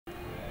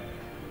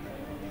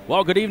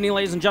Well, good evening,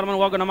 ladies and gentlemen.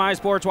 Welcome to My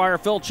Sports Wire.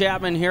 Phil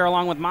Chapman here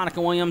along with Monica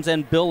Williams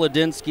and Bill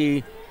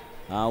Ladinsky.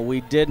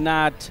 We did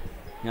not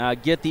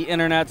get the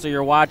internet, so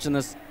you're watching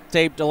this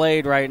tape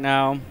delayed right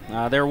now.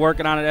 They're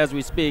working on it as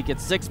we speak.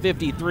 It's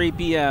 6:53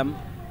 p.m.,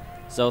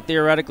 so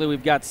theoretically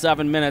we've got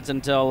 7 minutes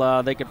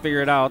until they can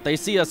figure it out. They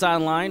see us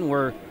online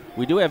where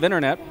we do have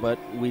internet, but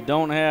we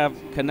don't have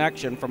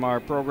connection from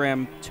our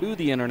program to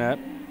the internet,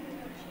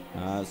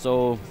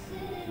 so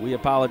we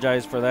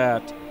apologize for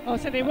that. Oh,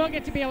 so they will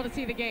get to be able to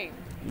see the game.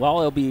 Well,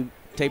 it'll be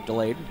tape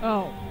delayed.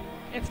 Oh,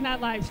 it's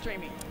not live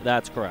streaming.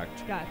 That's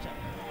correct. Gotcha.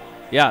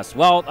 Yes.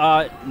 Well,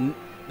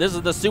 this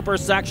is the super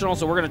sectional,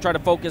 so we're going to try to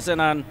focus in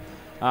on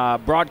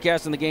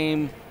broadcasting the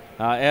game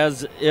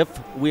as if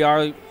we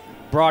are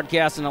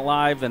broadcasting it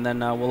live, and then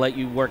we'll let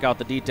you work out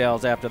the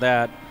details after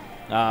that.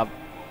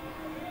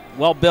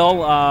 Well,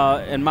 Bill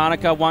and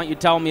Monica, why don't you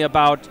tell me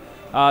about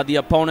the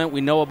opponent? We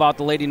know about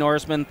the Lady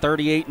Norsemen,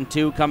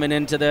 38-2 coming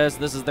into this.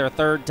 This is their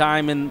third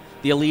time in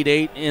the Elite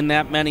Eight in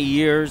that many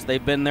years.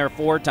 They've been there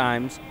 4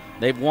 times.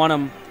 They've won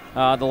them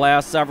the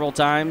last several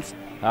times.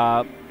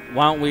 Why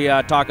don't we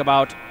talk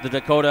about the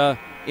Dakota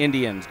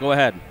Indians? Go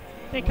ahead.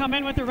 They come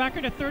in with a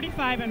record of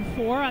 35-4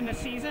 on the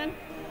season.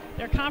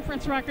 Their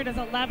conference record is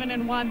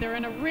 11-1. They're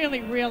in a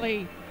really,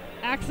 really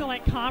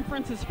excellent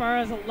conference as far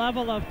as a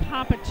level of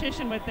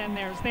competition within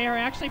theirs. They are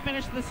actually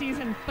finished the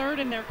season 3rd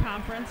in their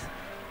conference.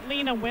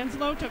 Lena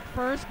Winslow took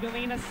 1st,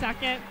 Galena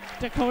 2nd,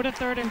 Dakota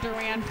 3rd, and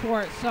Durand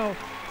 4th. So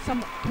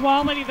some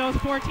quality. Those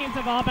 4 teams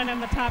have all been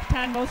in the top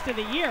 10 most of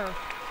the year.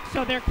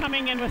 So they're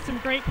coming in with some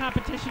great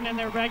competition in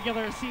their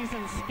regular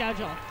season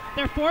schedule.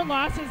 Their 4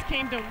 losses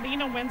came to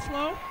Lena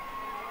Winslow,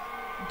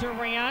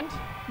 Durand,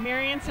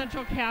 Marion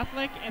Central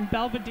Catholic, and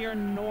Belvedere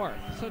North.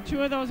 So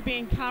 2 of those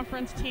being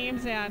conference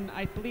teams, and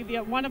I believe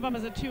one of them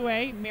is a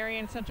 2A,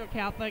 Marion Central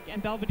Catholic,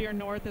 and Belvedere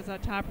North is a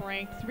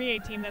top-ranked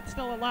 3A team that's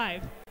still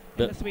alive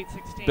in the Sweet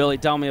 16. Billy,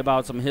 tell me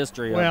about some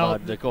history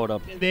of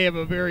Dakota. They have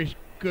a very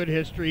good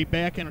history.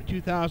 Back in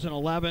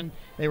 2011,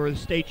 they were the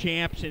state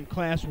champs in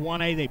Class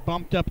 1A. They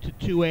bumped up to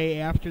 2A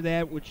after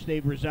that, which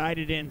they've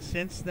resided in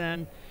since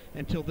then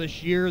until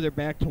this year. They're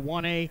back to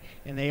 1A,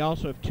 and they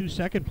also have 2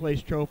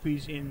 second-place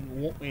trophies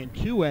in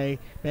 2A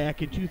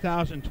back in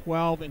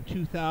 2012 and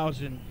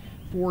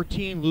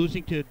 2014,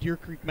 losing to Deer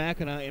Creek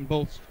Mackinac in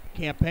both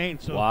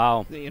campaigns. So,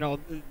 wow.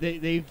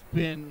 They've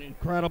been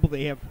incredible.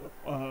 They have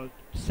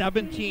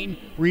 17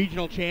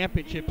 regional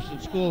championships in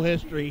school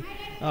history,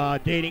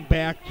 dating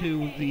back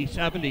to the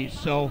 70s.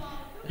 So,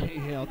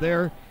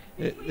 they're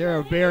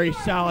a very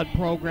solid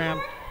program.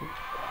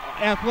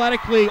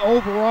 Athletically,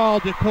 overall,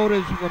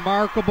 Dakota's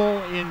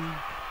remarkable in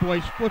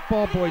boys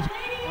football, boys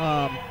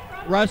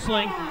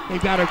wrestling.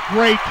 They've got a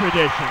great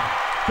tradition.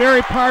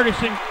 Very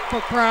partisan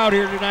crowd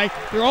here tonight.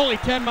 They're only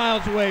 10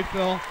 miles away,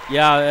 Phil.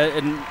 Yeah,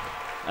 and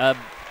a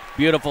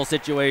beautiful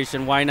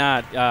situation. Why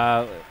not?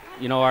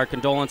 Our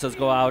condolences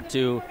go out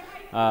to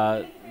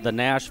the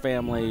Nash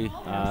family,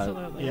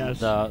 yes.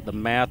 the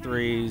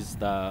Mathries,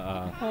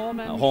 the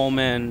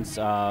Holmans,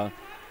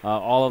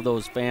 all of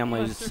those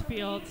families,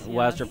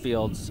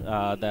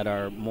 Westerfields, that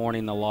are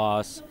mourning the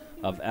loss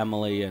of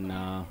Emily,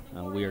 and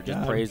we are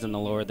just praising the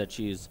Lord that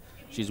she's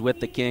with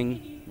the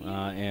King,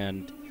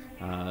 and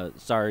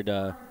sorry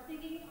to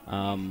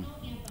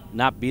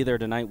not be there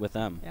tonight with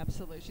them.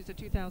 Absolutely. She's a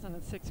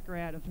 2006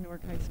 grad of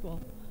Newark High School.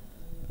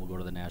 We'll go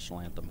to the national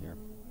anthem here.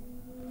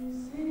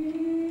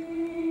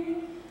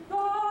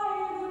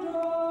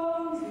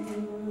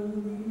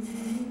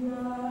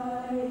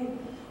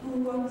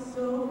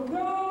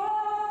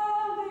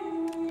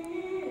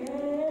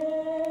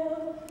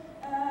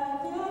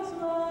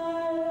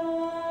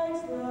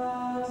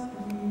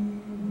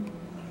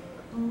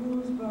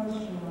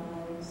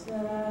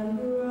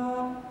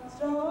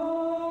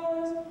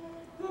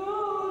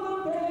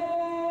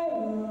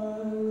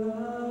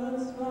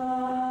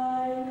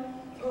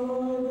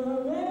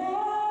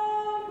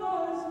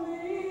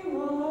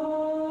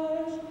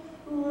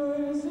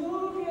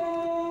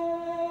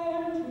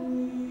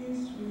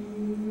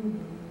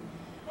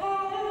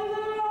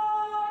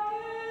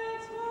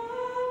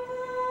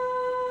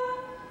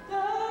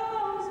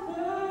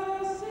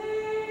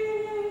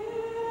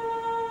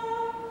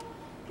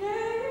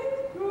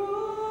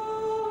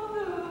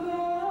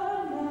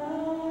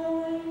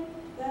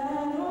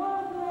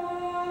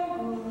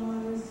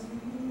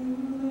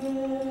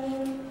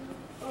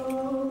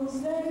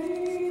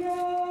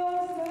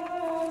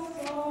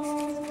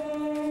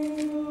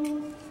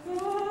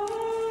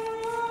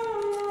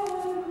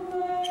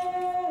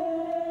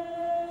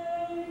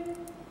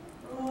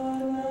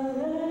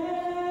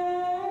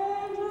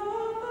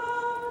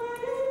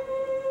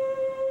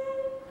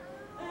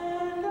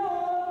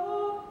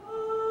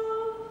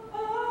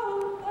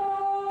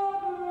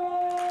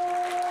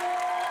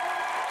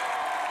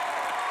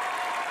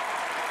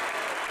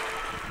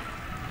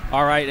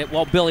 All right,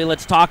 well, Billy,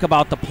 let's talk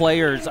about the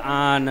players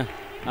on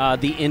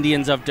the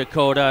Indians of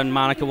Dakota, and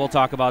Monica, we'll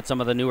talk about some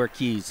of the newer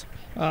keys.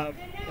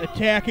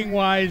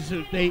 Attacking-wise,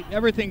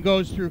 everything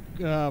goes through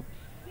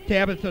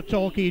Tabitha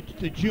Tolke,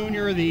 the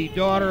junior, the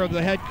daughter of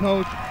the head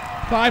coach.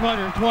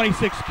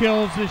 526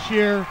 kills this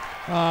year.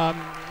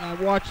 I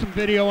watched some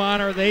video on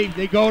her.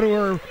 They go to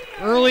her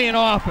early and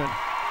often.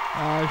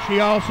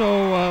 She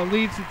also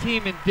leads the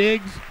team in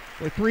digs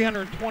with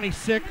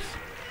 326,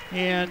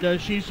 and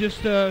she's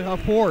just a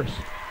force.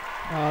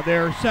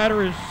 Their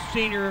setter is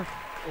senior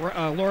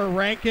Laura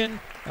Rankin,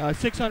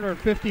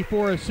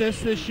 654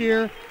 assists this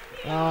year.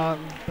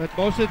 But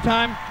most of the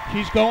time,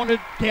 she's going to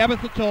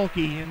Tabitha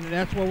Tolke, and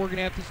that's what we're going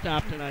to have to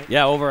stop tonight.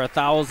 Yeah, over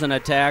 1,000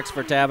 attacks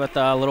for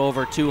Tabitha, a little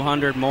over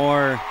 200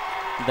 more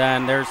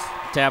than there's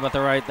Tabitha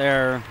right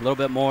there, a little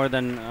bit more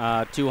than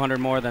 200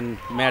 more than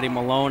Maddie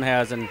Malone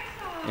has in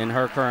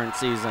her current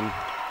season.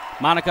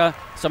 Monica,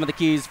 some of the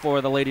keys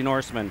for the Lady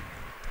Norsemen.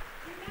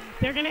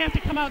 They're going to have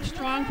to come out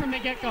strong from the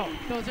get-go.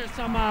 Those are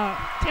some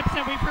tips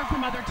that we've heard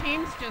from other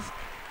teams, just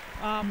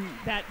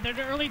that their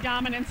early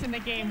dominance in the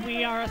game.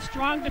 We are a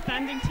strong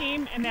defending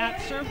team, and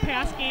that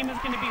serve-pass game is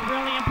going to be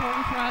really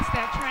important for us,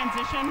 that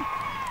transition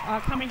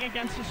coming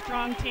against a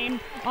strong team.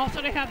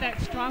 Also to have that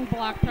strong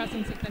block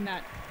presence at the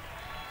net.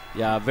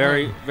 Yeah,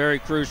 very, very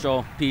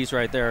crucial piece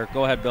right there.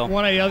 Go ahead, Bill.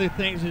 One of the other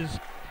things is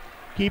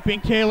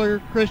keeping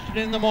Taylor Christian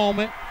in the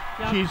moment.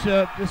 Yep. She's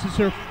this is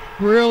her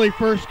really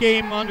first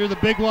game under the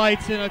big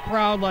lights in a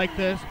crowd like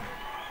this.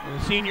 The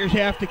seniors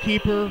have to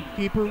keep her.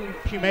 If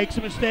she makes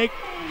a mistake,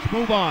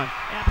 move on.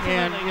 Absolutely.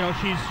 And you know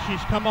she's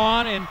come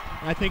on, and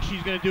I think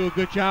she's going to do a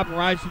good job and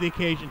rise to the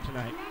occasion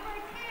tonight.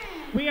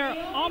 We are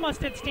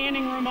almost at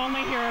standing room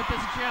only here at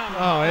this gym.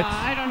 Oh, it's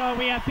I don't know.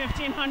 We have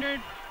 1,500,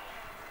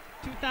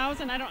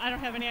 2,000. I don't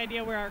have any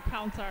idea where our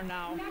counts are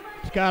now.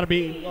 It's got to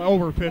be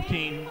over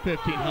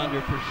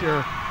 1,500 for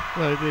sure.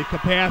 The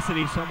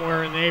capacity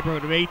somewhere in the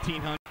neighborhood of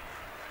 1,800.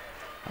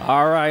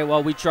 All right,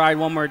 well, we tried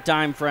one more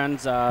time,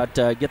 friends,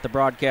 to get the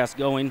broadcast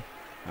going.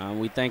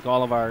 We thank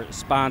all of our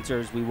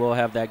sponsors. We will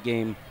have that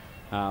game.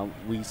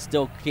 We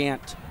still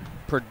can't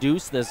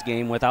produce this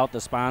game without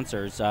the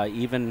sponsors,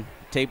 even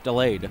tape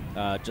delayed,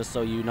 just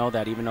so you know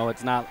that, even though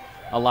it's not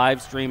a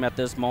live stream at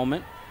this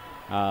moment,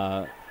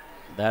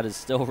 that is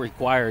still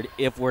required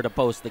if we're to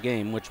post the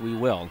game, which we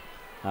will.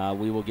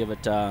 We will give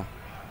it to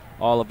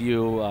all of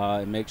you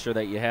and make sure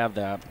that you have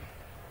that.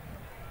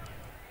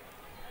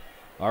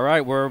 All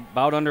right, we're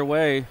about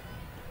underway.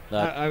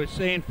 I was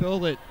saying, Phil,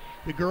 that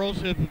the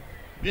girls have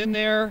been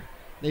there.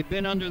 They've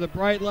been under the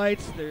bright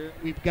lights.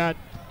 We've got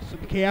some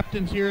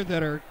captains here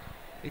that are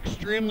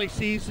extremely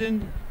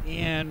seasoned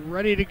and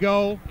ready to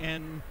go,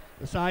 and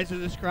the size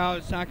of this crowd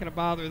is not going to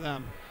bother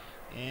them.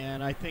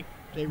 And I think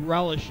they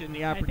relish in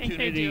the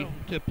opportunity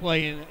to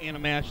play in a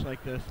match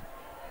like this.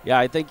 Yeah,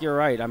 I think you're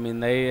right. I mean,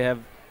 they have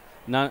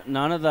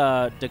none of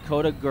the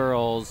Dakota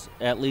girls,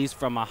 at least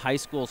from a high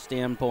school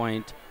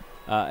standpoint,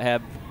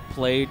 have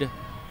played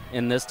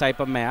in this type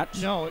of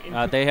match. No.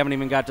 They haven't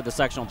even got to the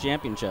sectional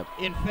championship.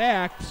 In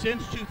fact,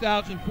 since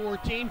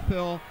 2014,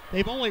 Phil,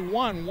 they've only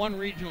won one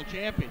regional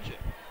championship.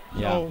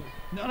 Yeah. So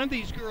none of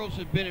these girls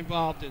have been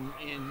involved in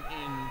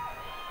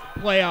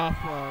playoff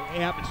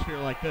atmosphere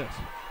like this.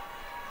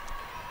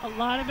 A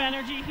lot of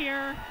energy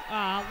here,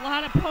 a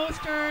lot of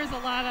posters, a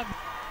lot of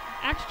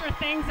extra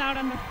things out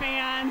on the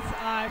fans.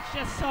 It's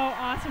just so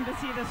awesome to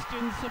see the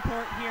student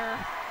support here,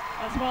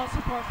 as well as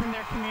support from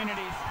their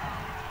communities.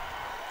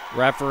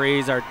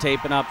 Referees are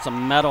taping up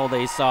some metal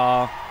they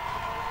saw.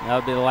 That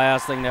would be the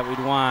last thing that we'd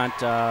want.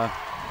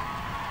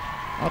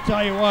 I'll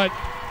tell you what,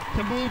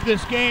 to move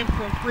this game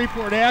from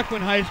Freeport-Aquin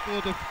High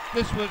School to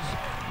this was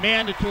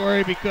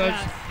mandatory because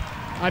yes.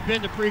 I've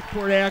been to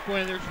Freeport-Aquin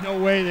and there's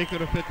no way they could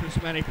have fit this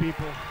many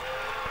people.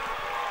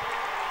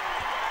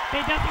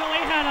 They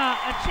definitely had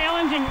a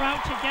challenging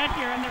route to get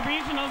here. In the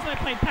regionals, they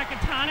played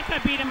Pecatonica,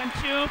 beat them in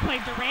 2,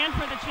 played Durand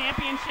for the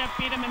championship,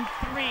 beat them in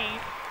 3.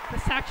 The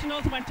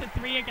sectionals went to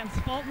 3 against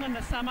Fulton in the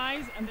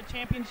semis, and the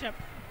championship,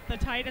 the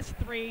tightest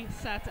 3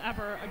 sets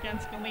ever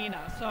against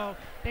Galena. So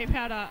they've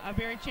had a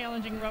very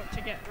challenging route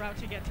to get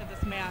to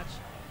this match.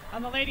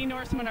 The Lady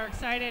Norsemen are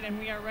excited, and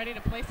we are ready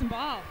to play some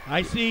ball.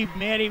 I see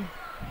Maddie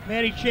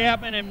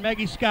Chapman and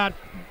Maggie Scott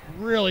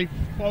really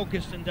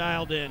focused and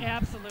dialed in.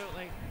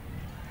 Absolutely.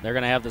 They're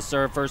going to have the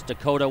serve first.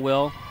 Dakota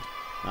will.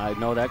 I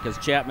know that because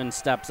Chapman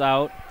steps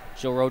out.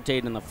 She'll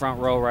rotate in the front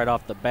row right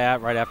off the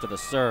bat, right after the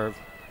serve.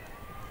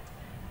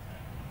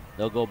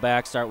 They'll go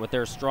back, start with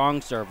their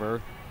strong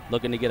server,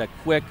 looking to get a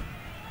quick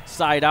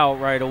side out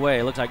right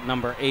away. Looks like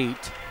number 8.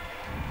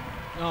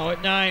 No,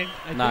 at 9.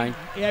 9.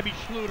 Abby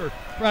Schluter,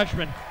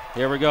 freshman.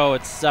 Here we go.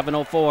 It's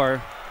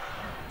 7:04.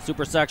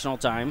 Super sectional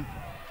time.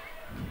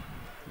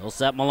 They'll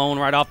set Malone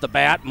right off the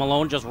bat.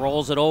 Malone just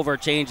rolls it over,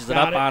 changes it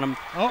up on him.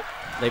 Oh.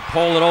 They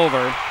pull it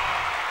over.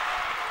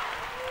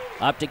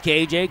 Up to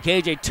KJ.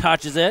 KJ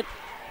touches it.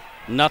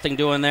 Nothing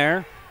doing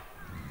there.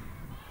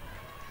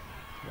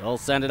 They'll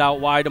send it out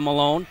wide to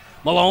Malone.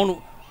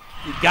 Malone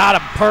got a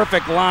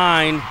perfect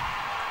line.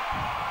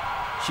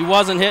 She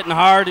wasn't hitting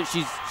hard.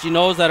 She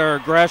knows that her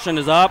aggression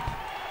is up.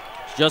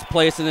 She's just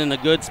placing it in a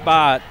good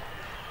spot.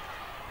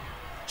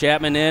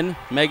 Chapman in.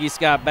 Maggie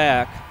Scott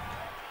back.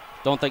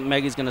 Don't think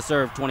Maggie's going to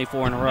serve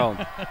 24 in a row.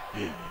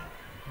 That'd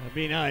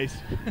be nice.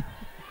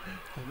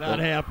 Not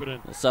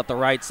happening. We'll set the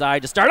right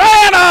side to start.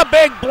 And a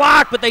big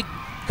block, but they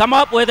come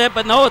up with it.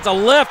 But no, it's a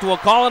lift. We'll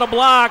call it a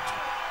block.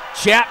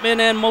 Chapman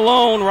and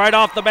Malone right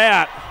off the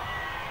bat.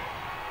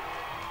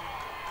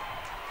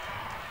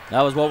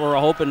 That was what we were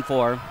hoping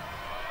for.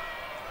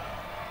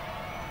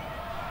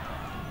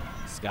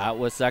 Scott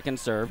with second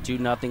serve.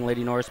 2-0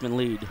 Lady Norseman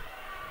lead.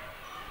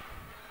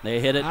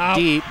 They hit it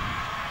deep.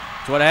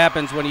 That's what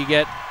happens when you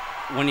get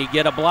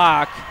a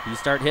block. You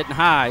start hitting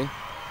high.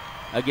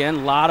 Again,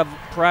 a lot of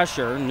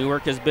pressure.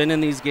 Newark has been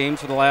in these games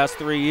for the last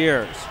 3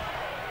 years.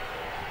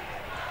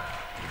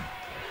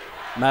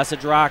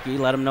 Message Rocky,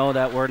 let them know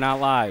that we're not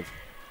live.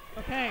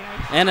 Okay.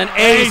 And an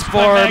ace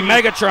for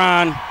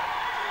Megatron.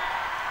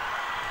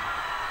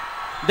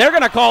 They're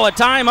going to call a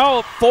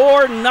timeout,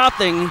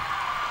 4-0.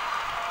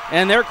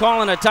 And they're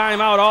calling a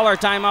timeout. All our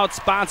timeouts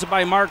sponsored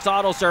by Mark's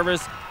Auto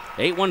Service.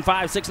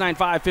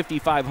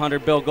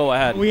 815-695-5500. Bill, go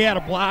ahead. We had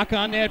a block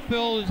on that,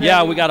 Phil?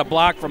 Yeah, we got a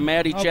block from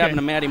Maddie Chapman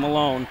and Maddie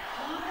Malone.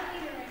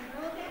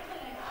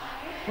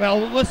 Well,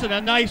 listen, a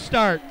nice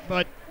start,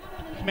 but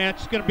this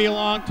match is going to be a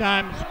long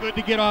time. It's good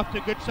to get off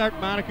to a good start.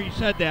 Monica, you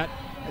said that.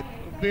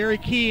 Very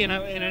key in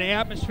an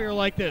atmosphere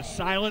like this.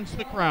 Silence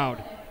the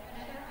crowd.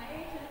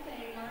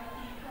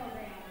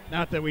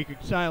 Not that we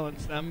could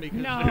silence them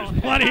because there's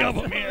plenty of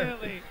them here.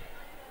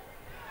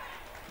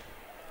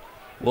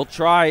 We'll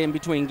try in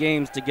between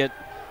games we're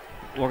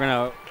going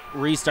to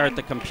restart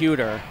the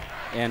computer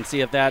and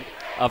see if that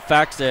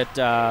affects it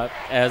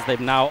as they've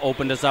now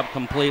opened us up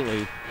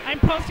completely. I'm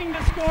posting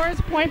the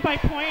scores point by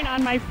point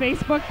on my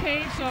Facebook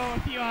page, so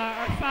if you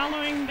are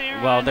following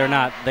there. Well, they're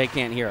not. They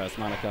can't hear us,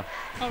 Monica.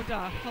 Oh,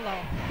 duh. Hello.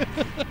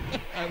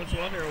 I was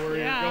wondering where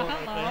you were going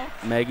with that.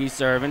 Maggie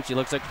serving. She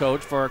looks at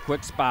Coach for a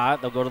quick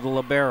spot. They'll go to the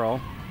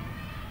libero.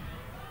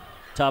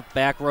 Tough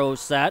back row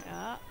set.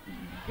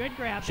 Good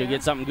grab. She'll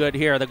get something good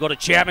here. They'll go to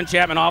Chapman.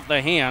 Chapman off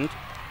the hand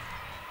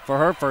for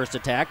her first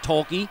attack.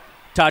 Tolke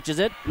touches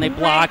it, and they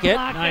block it.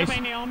 Nice. By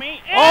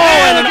Naomi.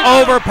 And an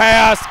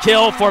overpass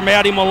kill for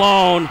Maddie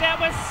Malone. That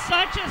was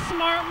such a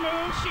smart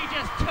move. She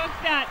just took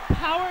that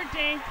power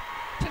dink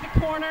to the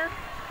corner.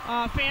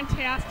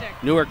 Fantastic.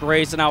 Newark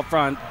racing out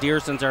front.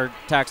 Dearsons are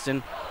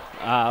texting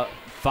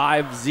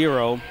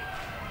 5-0.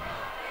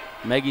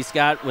 Maggie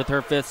Scott with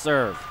her fifth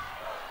serve.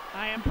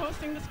 I am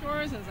posting the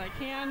scores as I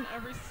can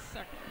every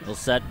second. They'll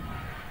set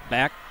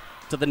back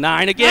to the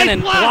 9 again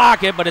and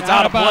block it, but it's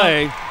out of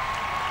play.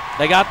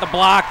 They got the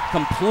block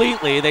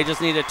completely. They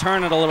just need to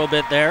turn it a little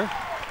bit there.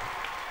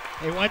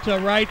 They went to the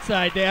right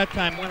side that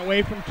time, went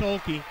away from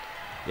Tolke.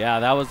 Yeah,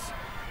 that was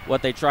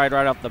what they tried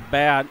right off the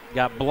bat.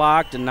 Got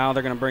blocked, and now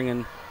they're going to bring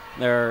in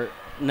their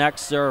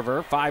next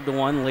server.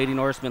 5-1, Lady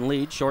Norseman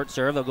lead. Short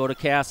serve, they'll go to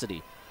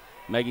Cassidy.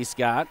 Maggie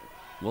Scott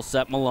will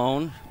set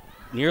Malone.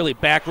 Nearly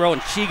back row,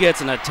 and she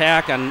gets an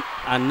attack on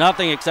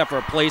nothing except for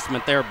a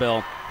placement there,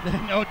 Bill.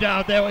 No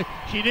doubt that way.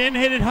 She didn't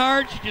hit it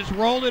hard. She just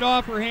rolled it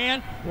off her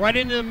hand right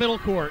into the middle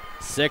court.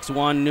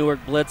 6-1 Newark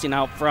blitzing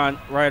out front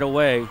right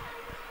away.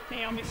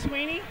 Naomi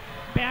Sweeney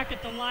back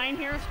at the line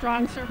here.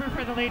 Strong server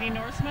for the Lady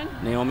Norsemen.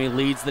 Naomi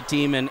leads the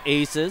team in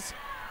aces.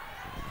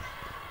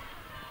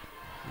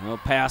 No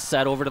pass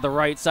set over to the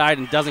right side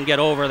and doesn't get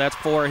over. That's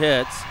 4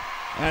 hits.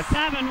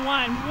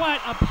 7-1. What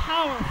a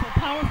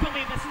powerful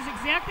lead. This is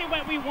exactly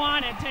what we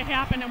wanted to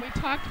happen, and we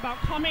talked about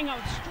coming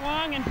out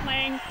strong and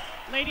playing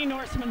Lady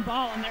Norseman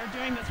ball, and they're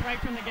doing this right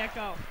from the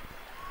get-go.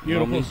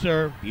 Beautiful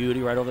serve.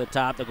 Beauty right over the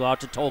top. They'll go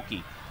out to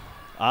Tolke.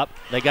 Up.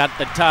 They got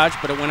the touch,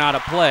 but it went out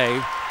of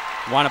play.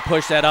 Want to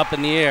push that up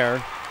in the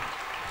air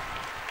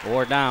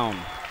or down.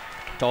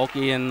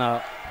 Tolke in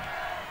the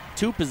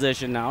 2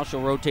 position now.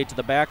 She'll rotate to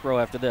the back row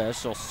after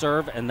this. She'll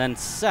serve and then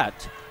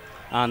set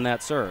on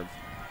that serve.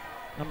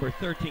 Number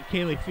 13,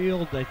 Kaylee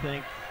Field, I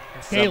think.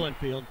 Kaylin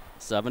Field.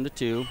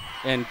 7-2.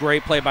 And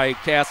great play by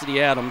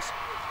Cassidy Adams,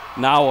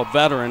 now a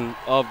veteran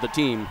of the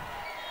team.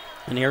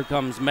 And here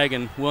comes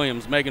Megan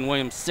Williams. Megan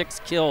Williams,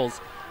 6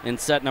 kills in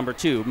set number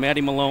 2.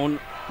 Maddie Malone,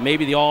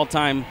 maybe the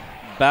all-time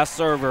best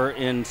server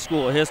in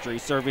school history,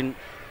 serving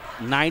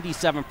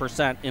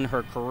 97% in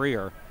her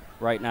career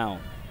right now.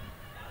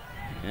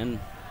 And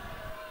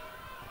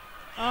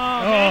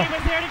Maddie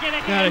was there to get a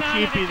hand got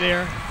a cheapie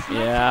there.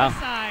 Yeah.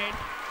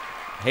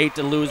 Hate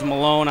to lose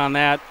Malone on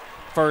that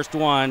first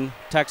one.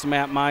 Text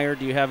Matt Meyer.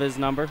 Do you have his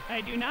number?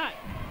 I do not.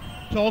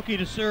 Tolke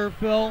to serve,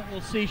 Phil. We'll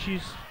see.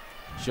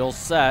 She'll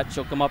set.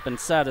 She'll come up and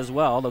set as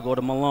well. They'll go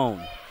to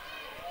Malone.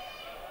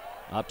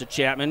 Up to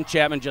Chapman.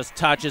 Chapman just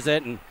touches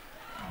it, and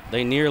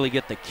they nearly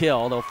get the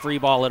kill. They'll free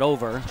ball it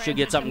over. Should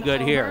get something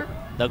good here.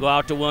 They'll go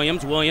out to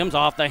Williams. Williams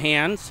off the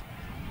hands.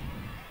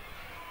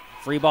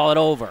 Free ball it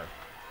over.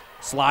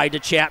 Slide to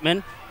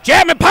Chapman.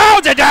 Chapman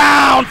pounds it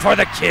down for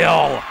the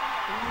kill.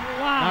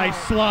 Wow. Nice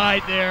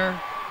slide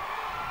there.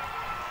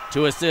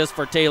 2 assists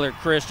for Taylor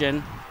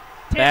Christian.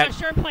 Taylor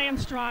sure playing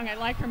strong. I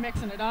like her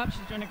mixing it up.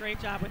 She's doing a great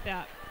job with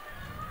that.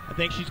 I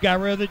think she's got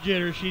rid of the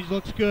jitters. She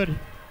looks good.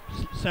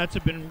 Sets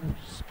have been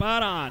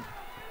spot on.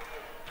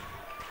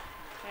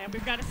 And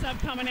we've got a sub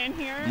coming in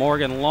here.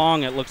 Morgan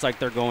Long, it looks like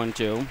they're going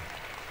to.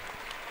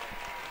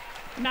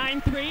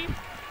 9-3.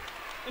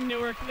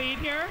 Newark lead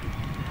here.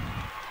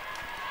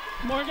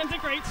 Morgan's a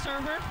great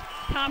server.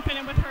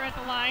 Confident with her at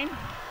the line.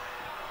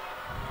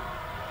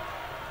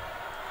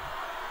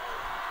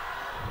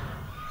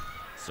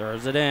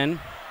 Serves it in.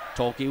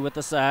 Tolke with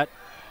the set.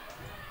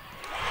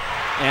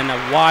 And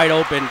a wide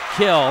open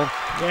kill.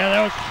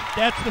 Yeah,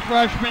 that's the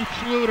freshman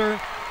Schluter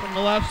from the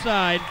left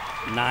side.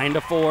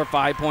 9-4,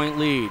 5-point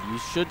lead. You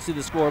should see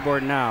the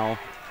scoreboard now.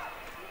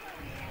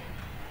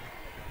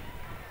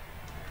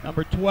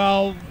 Number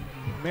 12,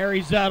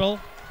 Mary Zettel,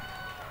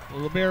 the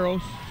libero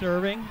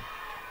serving.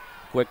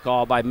 Quick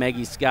call by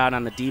Maggie Scott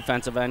on the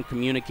defensive end,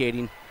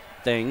 communicating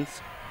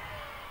things.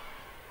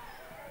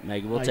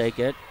 Maggie will take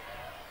it.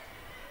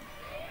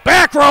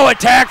 Back row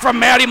attack from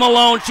Maddie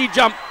Malone. She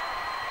jumped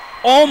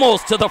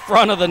almost to the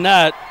front of the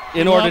net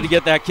in order to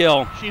get that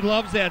kill. She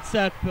loves that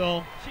set,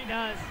 Phil. She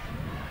does.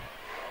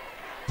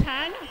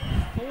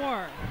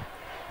 10-4.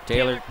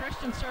 Taylor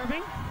Christian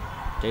serving.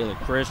 Taylor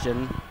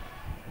Christian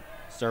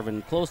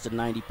serving close to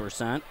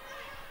 90%.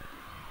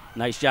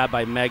 Nice job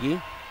by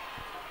Maggie.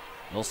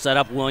 They'll set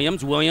up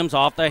Williams. Williams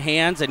off the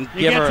hands and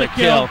give her a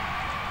kill.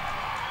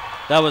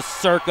 That was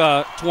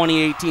circa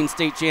 2018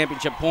 state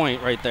championship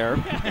point right there.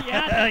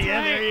 Yeah, right.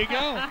 There you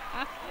go.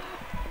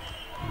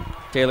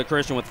 Taylor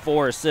Christian with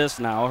 4 assists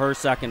now, her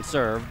second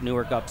serve.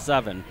 Newark up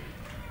 7.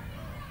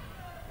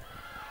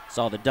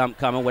 Saw the dump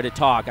coming. Way to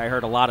talk. I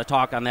heard a lot of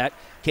talk on that.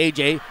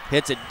 KJ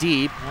hits it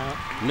deep.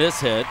 Miss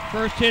hit.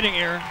 First hitting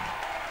error.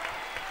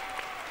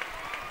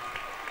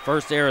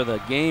 First error of the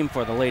game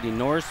for the Lady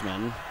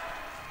Norsemen.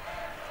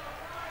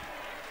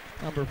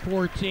 Number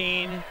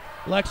 14,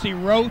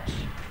 Lexi Rote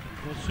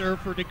will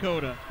serve for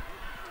Dakota.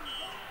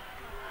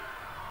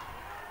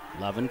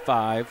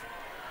 11-5.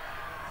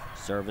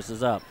 Service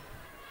is up.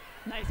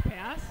 Nice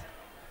pass.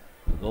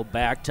 Go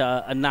back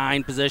to a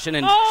 9 position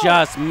and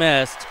just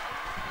missed.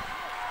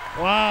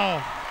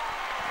 Wow.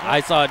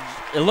 I saw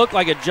it looked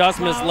like it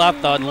just missed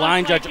left. The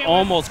line judge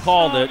almost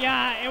called it.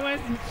 Yeah, it was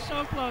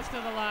so close to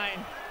the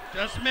line.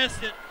 Just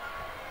missed it.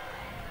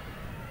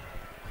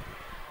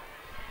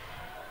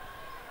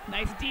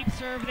 Nice deep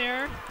serve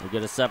there. We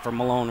get a set from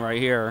Malone right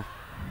here.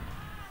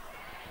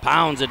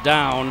 Pounds it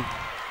down.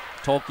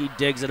 Tolke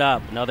digs it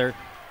up. Another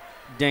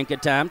dink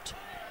attempt.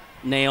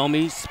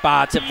 Naomi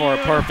spots it for a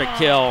perfect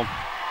kill.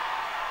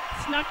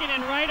 Snuck it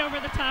in right over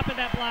the top of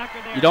that blocker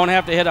there. You don't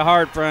have to hit it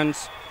hard,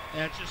 friends.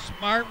 That's just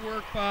smart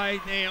work by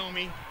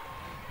Naomi.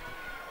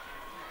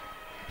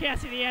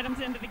 Cassidy Adams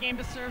into the game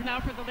to serve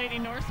now for the Lady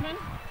Norsemen.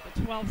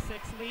 The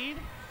 12-6 lead.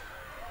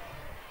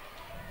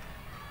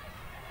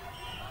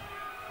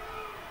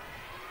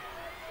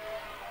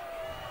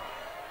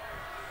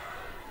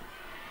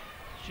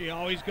 She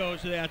always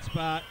goes to that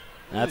spot.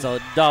 That's a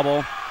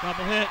double.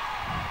 Double hit.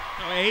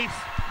 No ace.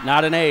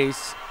 Not an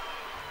ace,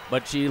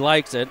 but she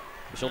likes it.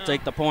 She'll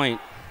take the point.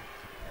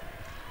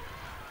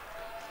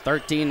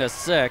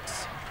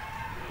 13-6.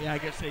 Yeah, I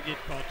guess they did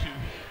call 2.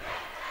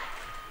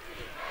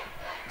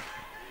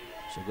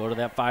 She'll go to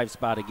that 5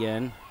 spot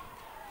again.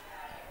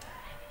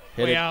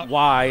 Hit Way it out.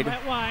 wide.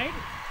 Went wide.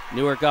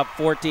 Newark up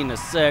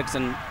 14-6,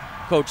 and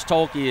Coach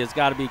Tolke has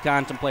got to be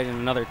contemplating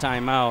another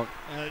timeout.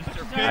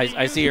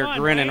 I see her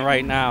grinning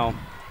right now.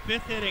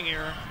 5th hitting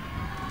error.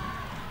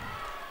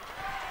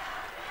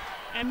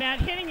 And that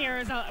hitting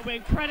error, we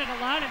credit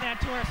a lot of that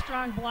to our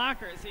strong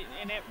blockers,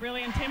 and it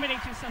really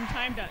intimidates you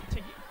sometimes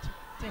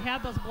to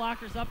have those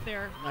blockers up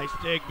there. Nice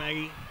dig,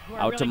 Maggie.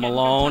 Out to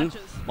Malone.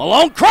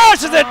 Malone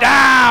crushes it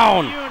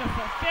down.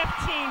 Beautiful.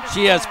 15-6.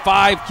 She has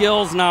 5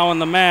 kills now in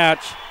the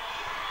match.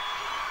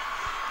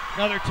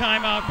 Another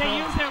timeout. They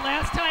used their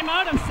last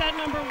timeout of set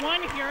number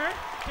 1 here.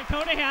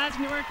 Dakota has.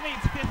 Newark leads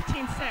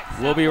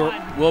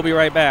 15-6. We'll be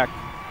right back.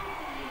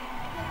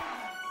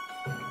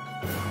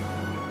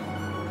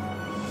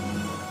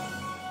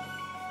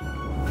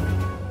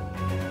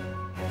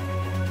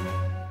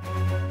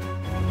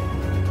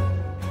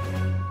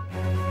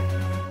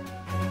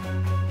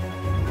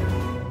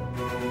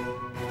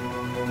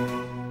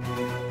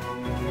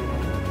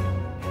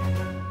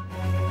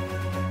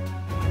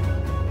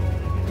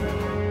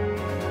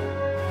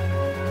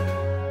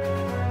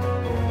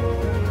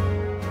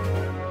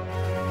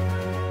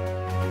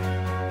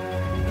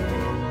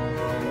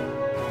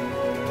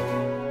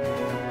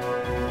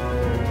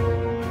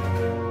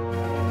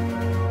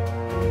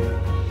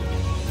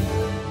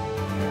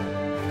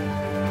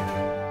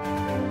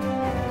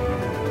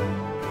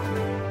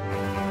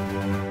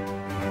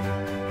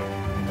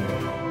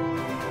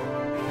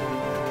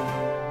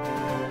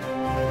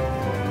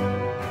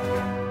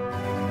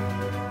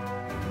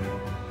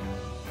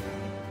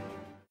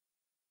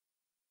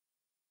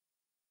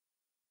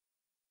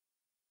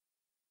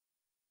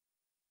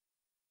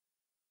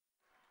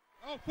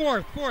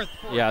 Fourth.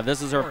 Yeah,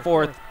 this is her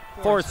fourth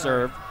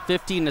serve.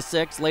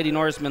 15-6. Lady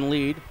Norsemen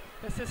lead.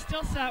 This is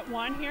still set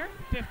 1 here.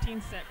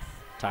 15-6.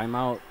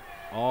 Timeout.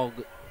 All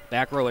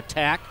back row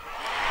attack.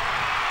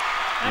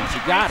 And she That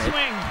was a got great it.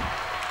 swing.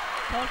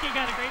 Tolke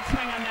got a great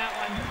swing on that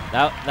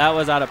one. That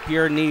was out of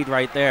pure need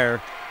right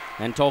there,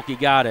 and Tolke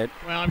got it.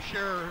 Well, I'm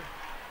sure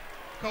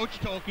Coach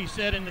Tolke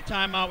said in the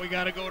timeout we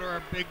got to go to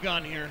our big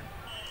gun here.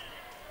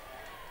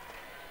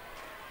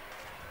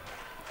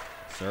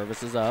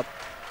 Service is up.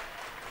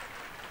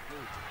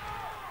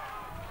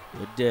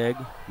 Good dig.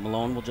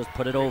 Malone will just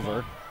put it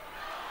over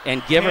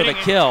and give her the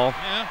kill.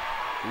 Yeah.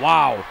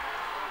 Wow.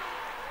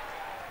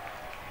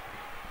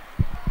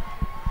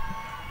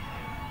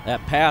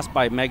 That pass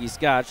by Maggie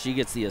Scott, she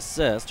gets the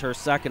assist, her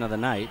second of the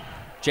night.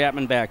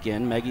 Chapman back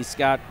in, Maggie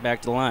Scott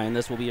back to the line.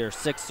 This will be her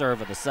 6th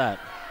serve of the set.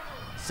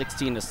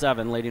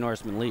 16-7, Lady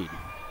Norseman lead.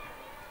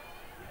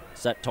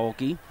 Set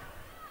Tolke.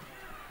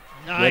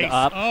 Nice. Good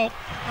up. Oh.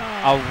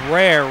 A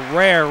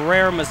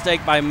rare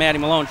mistake by Maddie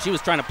Malone. She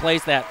was trying to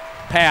place that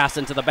pass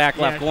into the back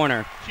left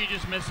corner. She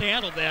just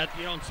mishandled that.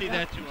 You don't see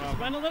that too Just often.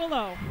 went a little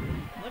low.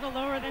 A little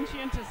lower than she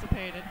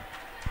anticipated.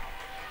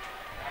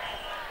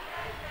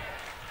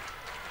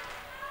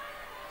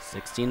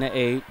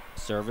 16-8,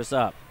 service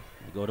up.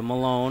 We go to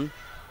Malone.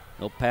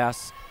 They'll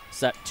pass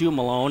set to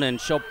Malone, and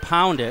she'll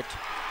pound it.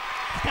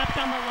 Stepped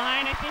on the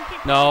line. I think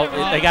he No, it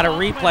was they got to off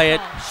replay it.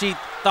 whistle. She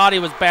thought he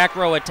was back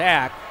row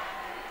attack.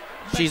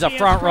 But She's she a is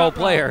front row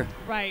player.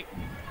 Right.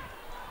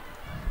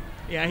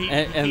 Yeah, he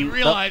And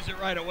realized it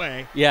right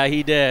away. Yeah,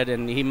 he did,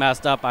 and he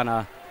messed up on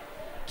a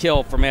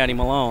kill for Maddie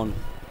Malone.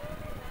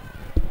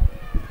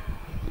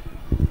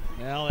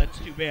 Well, that's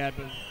too bad,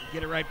 but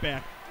get it right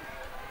back.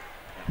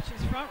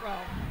 She's front row.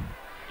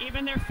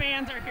 Even their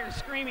fans are here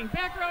screaming,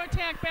 back row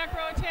attack, back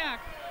row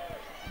attack.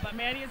 But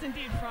Maddie is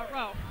indeed front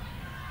row.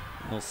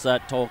 We'll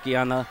set Tolke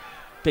on the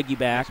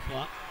piggyback. Nice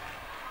block.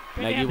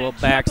 Good to Maggie have will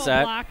that back triple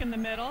set. block in the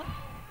middle.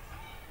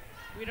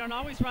 We don't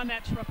always run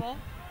that triple.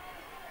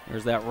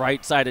 There's that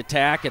right side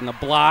attack and the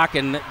block,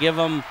 and give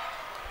them.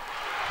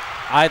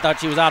 I thought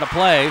she was out of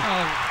play. Oh,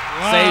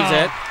 wow. Saves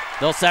it.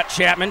 They'll set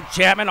Chapman.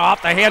 Chapman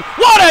off the hand.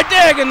 What a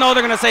dig! And no,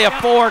 they're going to say a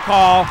 4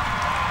 call.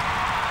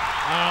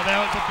 Oh, that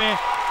was a big.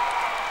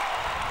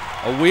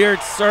 A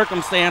weird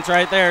circumstance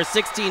right there.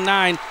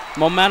 16-9.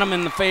 Momentum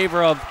in the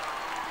favor of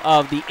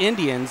the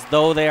Indians,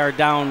 though they are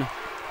down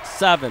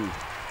 7.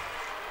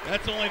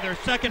 That's only their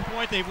second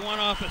point they've won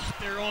off of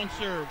their own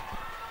serve.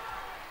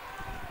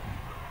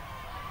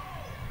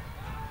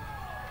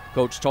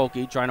 Coach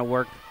Tolke trying to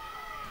work.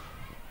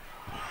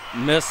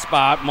 Miss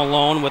spot.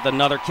 Malone with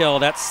another kill.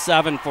 That's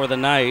 7 for the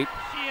night.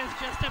 She is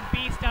just a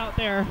beast out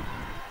there.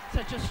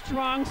 Such a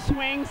strong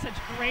swing, such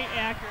great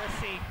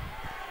accuracy.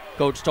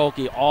 Coach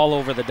Tolke all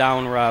over the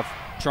down ref,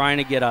 trying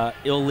to get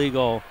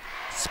illegal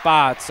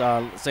spots,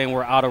 saying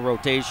we're out of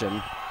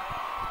rotation.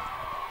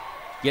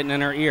 Getting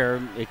in her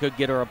ear, it could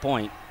get her a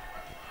point.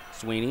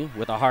 Sweeney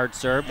with a hard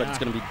serve, but it's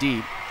going to be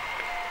deep.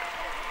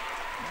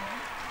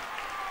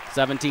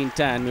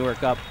 17-10,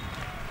 Newark up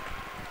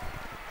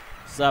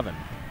 7.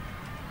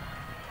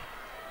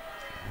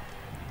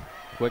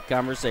 Quick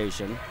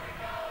conversation.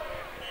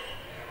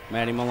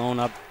 Maddie Malone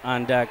up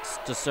on decks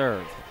to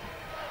serve.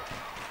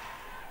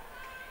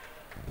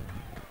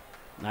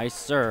 Nice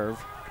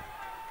serve.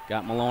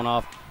 Got Malone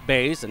off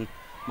base, and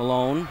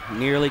Malone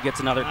nearly gets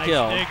another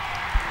kill. Dig.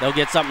 They'll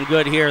get something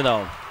good here,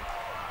 though.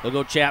 They'll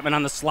go Chapman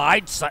on the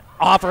slide,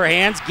 off her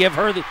hands, give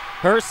her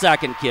her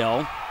second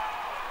kill.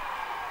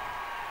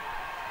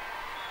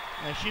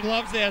 Yeah, she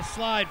loves that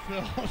slide,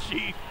 Phil.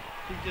 She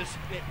just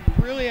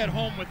really at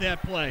home with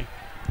that play.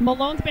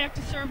 Malone's back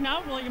to serve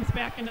now. Williams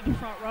back into the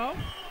front row.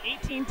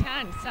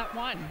 18-10, set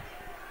 1.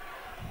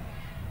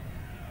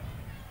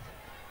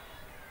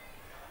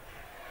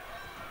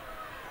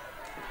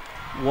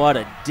 What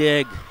a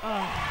dig.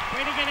 Oh, way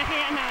to get a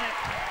hand on it.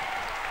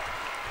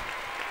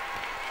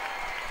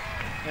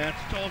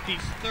 That's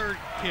Tolke's third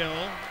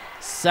kill.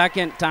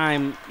 Second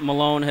time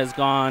Malone has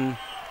gone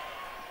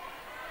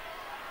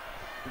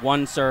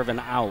 1 serve and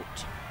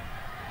out.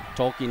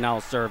 Tolke now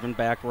serving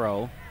back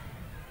row.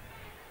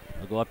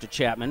 They'll go up to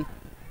Chapman.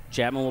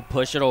 Chapman will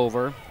push it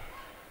over,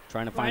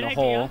 trying to find Right a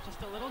hole. idea,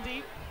 just a little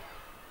deep.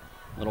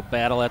 Little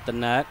battle at the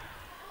net.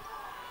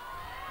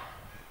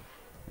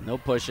 And they'll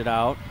push it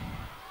out.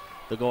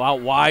 They'll go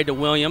out wide to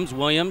Williams.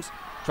 Williams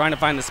trying to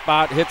find the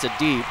spot, hits it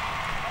deep.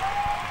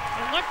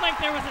 It looked like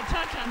there was a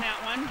touch on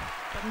that one,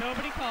 but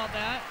nobody called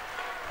that.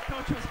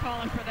 Coach was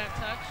calling for that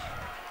touch.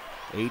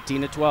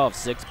 18-12,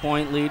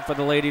 6-point lead for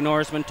the Lady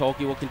Norsemen.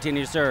 Tolke will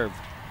continue to serve.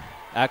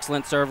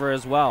 Excellent server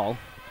as well.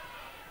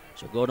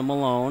 She'll go to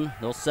Malone.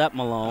 They'll set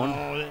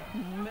Malone.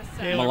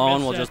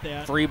 Malone will just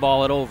free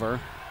ball it over.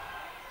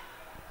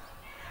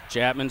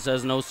 Chapman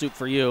says no soup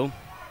for you.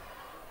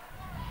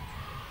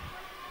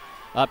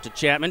 Up to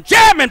Chapman.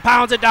 Chapman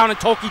pounds it down, and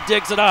Tolke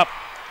digs it up.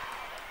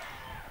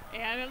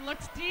 And it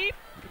looks deep.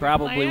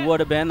 Probably would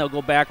have been. They'll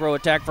go back row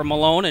attack for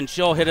Malone, and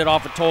she'll hit it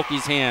off of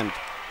Tolke's hand.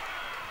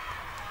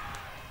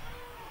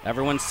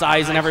 Everyone's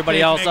sizing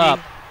everybody else up.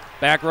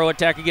 Back row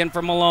attack again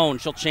for Malone.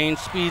 She'll change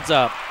speeds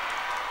up.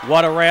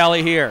 What a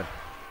rally here.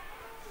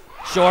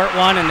 Short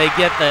one, and they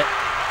get the.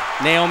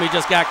 Naomi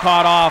just got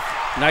caught off.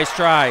 Nice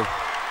try.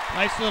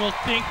 Nice little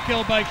dink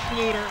kill by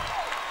Schluter.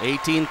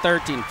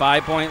 18-13,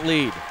 5-point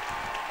lead.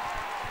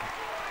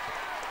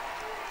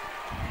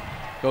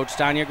 Coach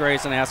Tanya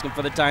Grayson asking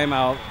for the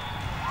timeout.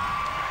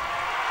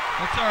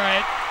 That's all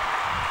right.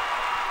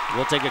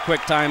 We'll take a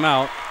quick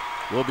timeout.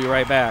 We'll be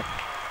right back.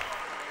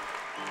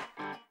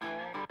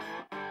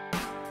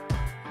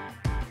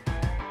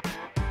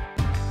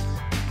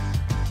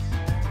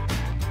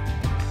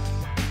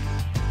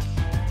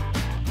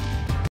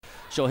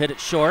 She'll hit it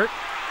short.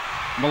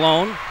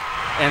 Malone,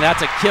 and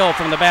that's a kill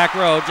from the back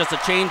row, just a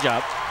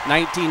changeup.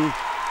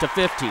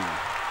 19-15.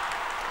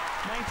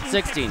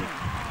 16.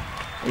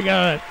 We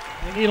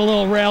need a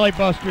little rally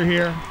buster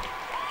here.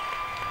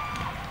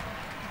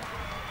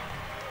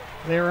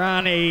 They're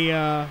on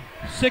a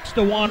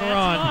 6-1 run.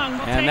 Long.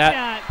 We'll and take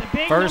that The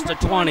big first to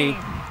 20.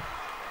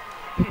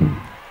 20.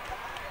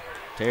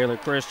 Taylor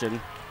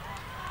Christian,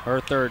 her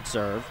third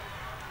serve.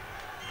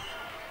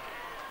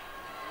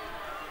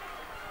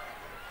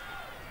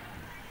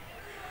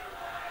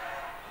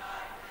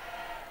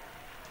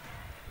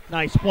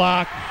 Nice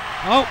block.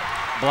 Oh.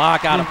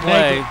 Block out of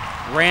play.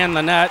 Ran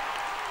the net.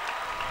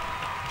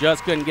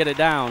 Just couldn't get it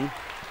down.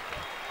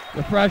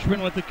 The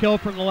freshman with the kill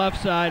from the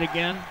left side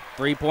again.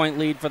 3-point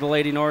lead for the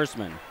Lady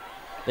Norsemen.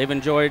 They've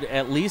enjoyed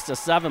at least a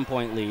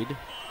 7-point lead.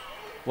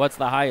 What's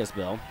the highest,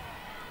 Bill?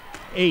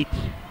 8.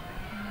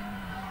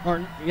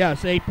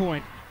 Yes, 8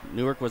 point.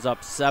 Newark was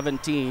up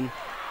 17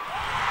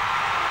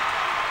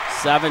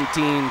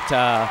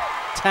 to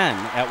 10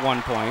 at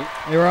one point.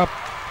 They were up.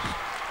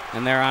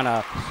 And they're on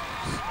a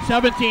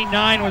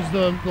 17-9 was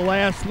the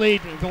last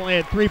lead. They've only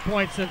had 3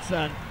 points since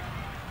then.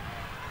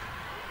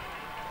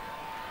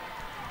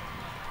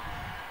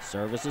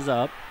 Service is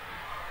up.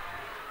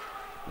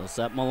 They'll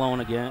set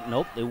Malone again.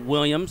 Nope,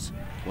 Williams.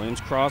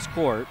 Williams cross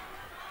court.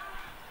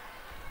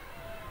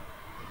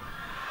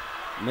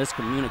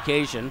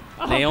 Miscommunication.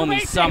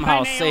 Naomi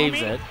somehow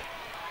saves it.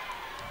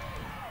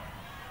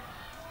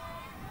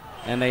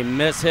 And they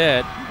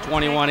miss-hit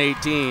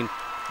 21-18.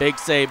 Big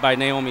save by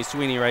Naomi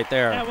Sweeney right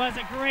there. That was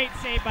a great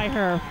save by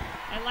her.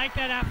 I like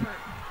that effort.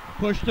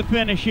 Push to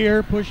finish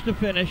here. Push to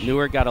finish.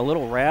 Newark got a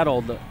little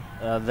rattled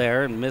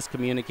there and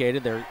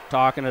miscommunicated. They're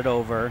talking it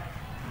over.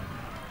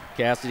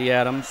 Cassidy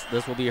Adams,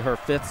 this will be her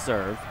 5th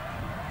serve.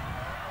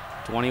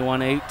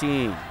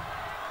 21-18.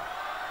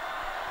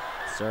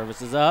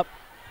 Service is up.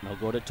 They'll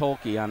go to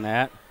Tolke on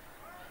that.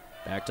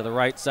 Back to the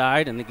right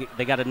side, and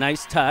they got a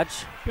nice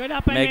touch. Good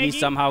up by Maggie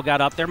somehow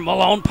got up there.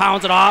 Malone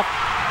pounds it off,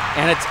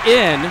 and it's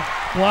in.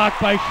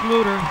 Blocked by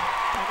Schluter.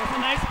 That was a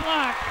nice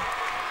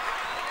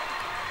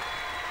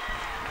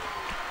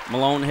block.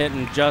 Malone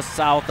hitting just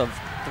south of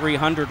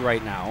 300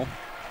 right now.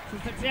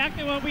 This is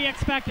exactly what we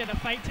expected, a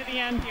fight to the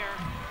end here.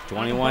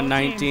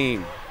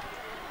 21-19.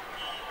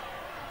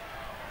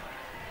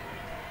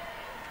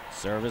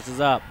 Service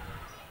is up.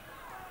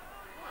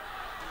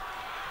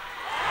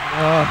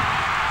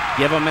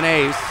 Give him an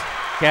ace.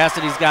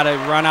 Cassidy's got to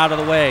run out of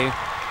the way.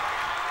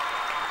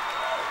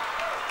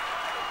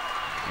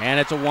 And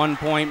it's a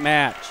 1-point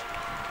match.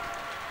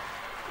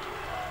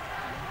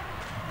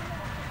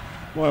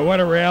 Boy, what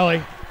a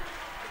rally.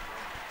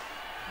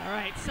 All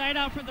right, side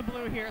out for the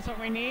blue here is what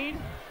we need.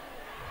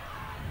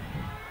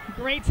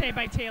 Great save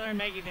by Taylor and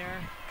Maggie there.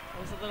 It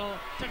was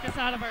took us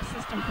out of our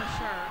system for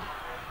sure.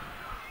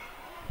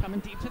 Coming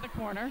deep to the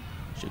corner.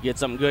 Should get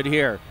something good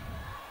here.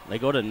 They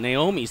go to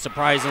Naomi,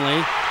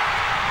 surprisingly.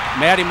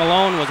 Maddie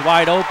Malone was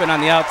wide open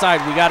on the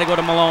outside. We got to go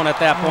to Malone at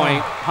that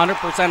point.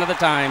 100% of the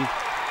time,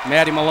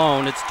 Maddie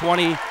Malone. It's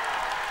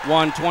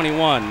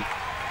 21-21.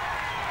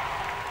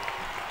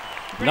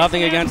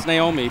 Nothing against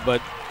Naomi,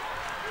 but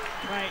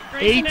right.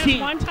 Grayson has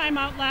 1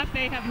 timeout left.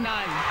 They have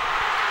none.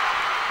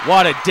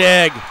 What a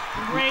dig.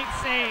 Great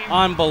save.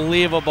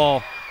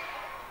 Unbelievable.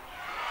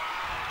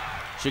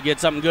 Should get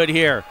something good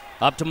here.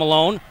 Up to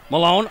Malone.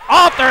 Malone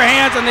off their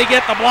hands, and they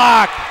get the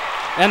block.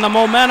 And the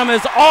momentum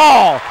is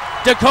all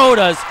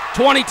Dakota's.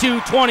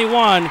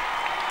 22-21.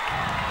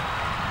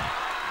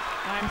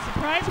 I'm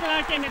surprised we're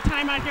not getting a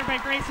timeout here by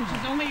Grayson.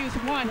 She's only used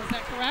 1. Is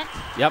that correct?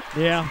 Yep.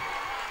 Yeah.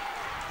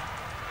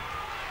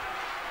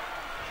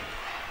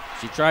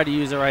 She tried to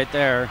use it right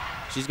there.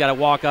 She's got to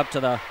walk up to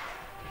the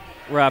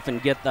ref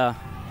and get the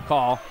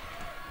call.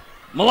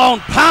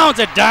 Malone pounds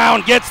it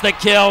down, gets the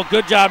kill.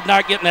 Good job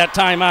not getting that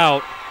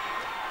timeout.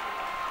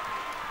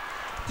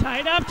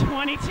 Tied up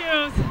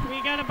 22s.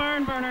 We got a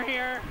barn burner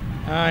here.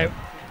 All right.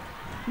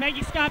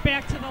 Maggie Scott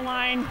back to the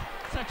line.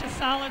 Such a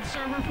solid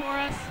server for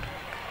us.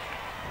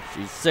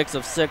 She's 6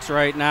 of 6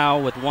 right now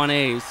with 1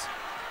 ace.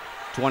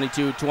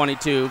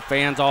 22-22.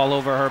 Fans all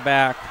over her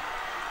back.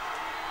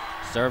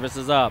 Service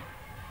is up.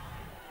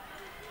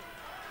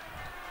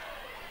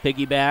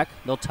 Piggyback.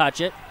 They'll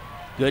touch it.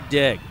 Good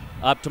dig.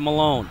 Up to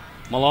Malone.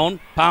 Malone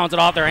pounds it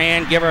off their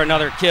hand. Give her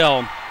another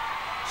kill.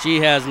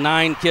 She has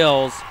 9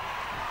 kills.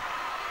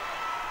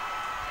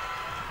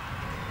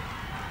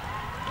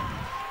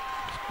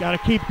 Got to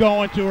keep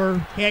going to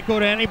her. Can't go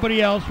to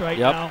anybody else right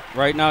now.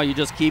 Right now, you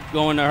just keep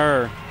going to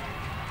her.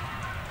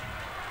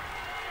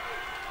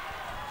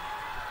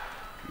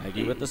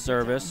 Maggie with the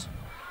service.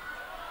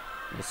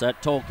 We'll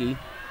set Tolke.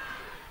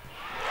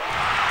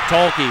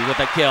 Tolke with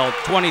a kill.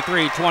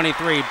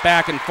 23-23.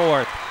 Back and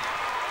forth.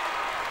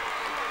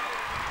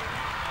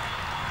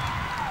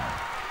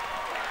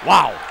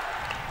 Wow.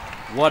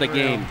 What a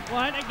game.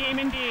 What a game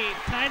indeed.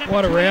 Tied up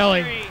what a 23.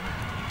 rally.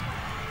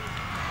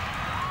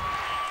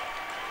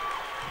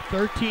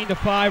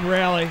 13-5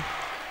 rally.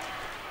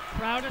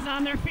 Crowd is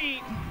on their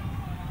feet.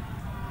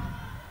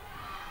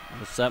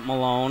 We'll set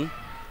Malone.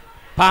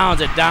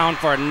 Pounds it down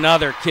for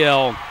another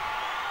kill.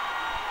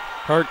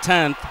 Her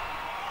 10th.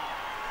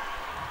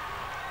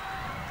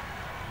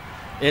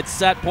 It's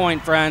set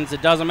point, friends.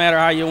 It doesn't matter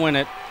how you win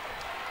it.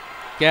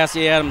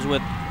 Cassie Adams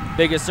with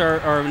biggest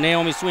serve, or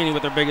Naomi Sweeney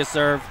with her biggest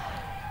serve.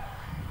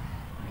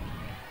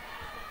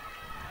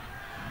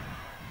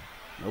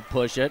 They'll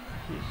push it.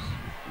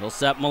 They'll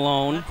set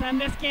Malone. Let's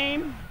end this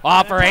game.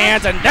 Off her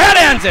hands, and that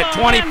ends it.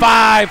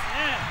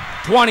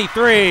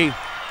 25-23.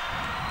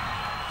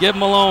 Give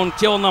Malone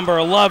kill number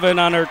 11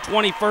 on her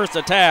 21st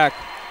attack.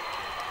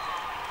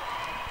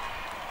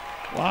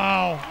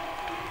 Wow.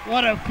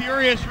 What a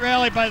furious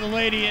rally by the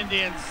Lady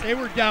Indians. They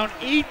were down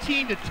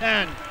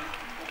 18-10.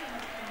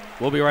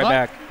 We'll be right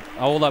back.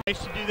 I'll hold up.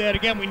 Nice to do that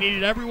again. We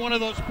needed every one of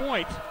those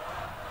points.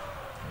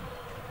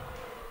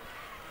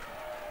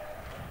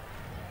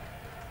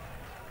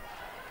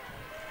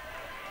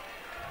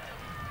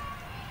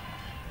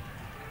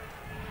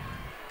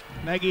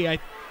 Maggie,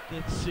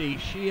 let's see,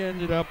 she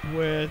ended up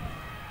with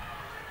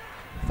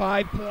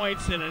 5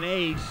 points and an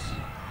ace.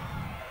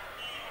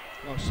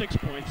 Oh, 6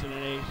 points and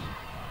an ace.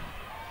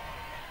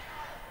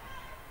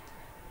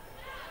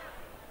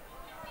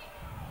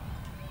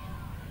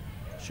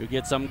 Should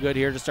get something good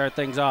here to start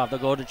things off. They'll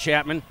go to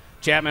Chapman.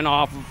 Chapman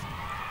off of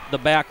the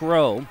back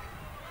row.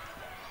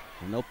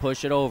 And they'll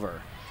push it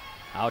over.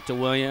 Out to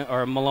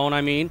Malone, I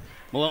mean.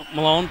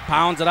 Malone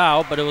pounds it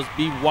out, but it was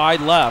be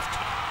wide left.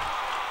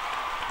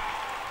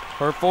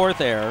 Her 4th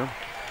error.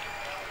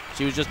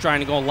 She was just trying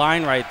to go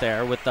line right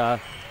there with the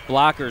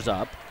blockers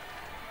up.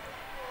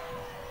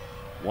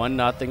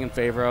 1-0 in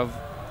favor of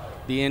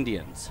the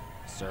Indians.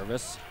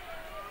 Service.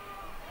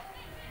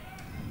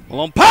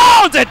 Malone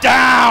pounds it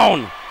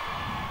down!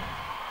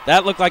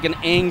 That looked like an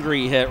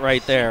angry hit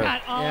right there. She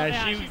got all of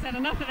that. She said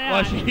enough of that.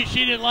 Well,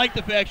 she didn't like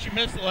the fact she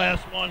missed the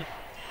last one.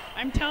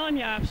 I'm telling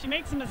you, if she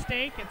makes a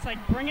mistake, it's like,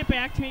 bring it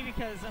back to me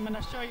because I'm going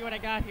to show you what I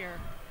got here.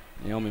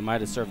 Naomi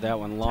might have served that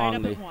one long.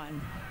 Tied up at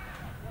 1.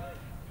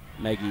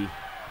 Maggie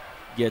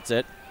gets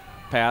it.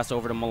 Pass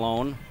over to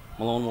Malone.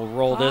 Malone will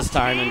roll this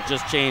time and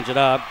just change it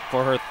up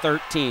for her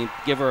 13th.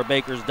 Give her a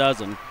baker's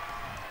dozen.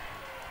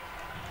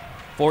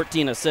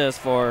 14 assists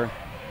for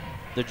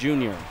the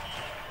junior.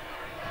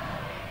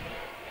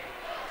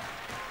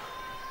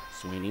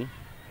 Sweeney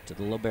to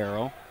the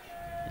libero.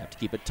 You have to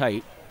keep it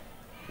tight.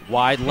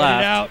 Wide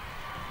left. Out.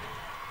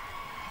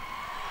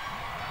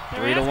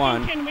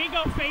 3-1. Can we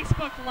go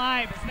Facebook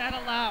Live? Is that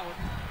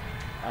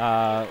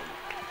allowed?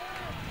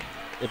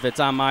 If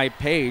it's on my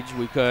page,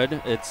 we could.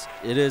 It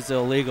is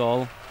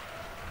illegal.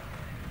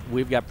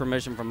 We've got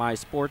permission from my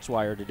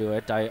SportsWire to do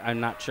it. I'm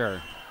not sure.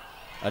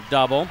 A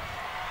double.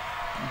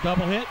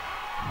 Double hit.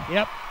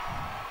 Yep.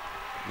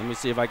 Let me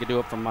see if I can do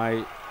it from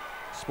my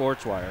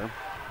SportsWire.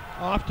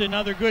 Off to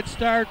another good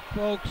start,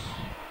 folks.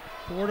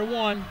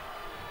 4-1.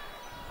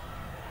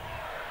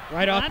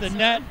 Right off the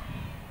net.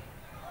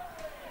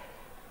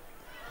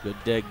 Good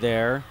dig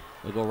there.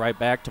 We'll go right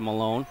back to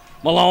Malone.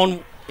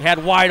 Malone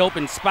had wide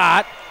open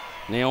spot.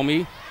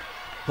 Naomi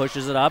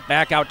pushes it up,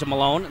 back out to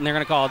Malone, and they're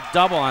going to call a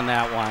double on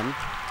that one.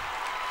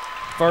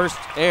 First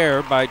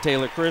error by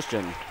Taylor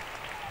Christian.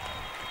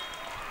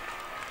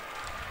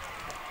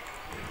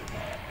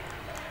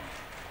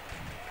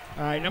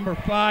 All right, number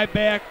 5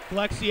 back,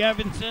 Lexi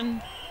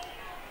Evanson,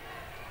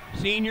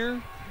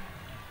 senior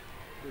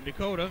for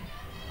Dakota.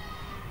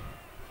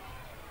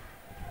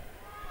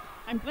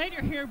 I'm glad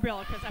you're here, Bill,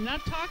 because I'm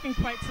not talking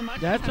quite so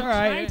much. That's all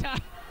right. I'm trying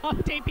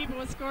to update people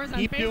with scores on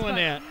Keep Facebook. doing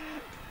that.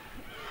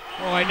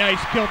 Oh, a nice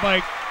kill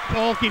by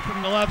Tolke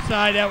from the left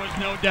side. That was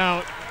no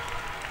doubt.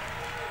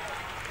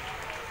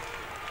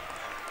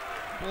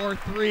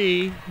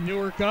 4-3,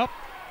 Newark up.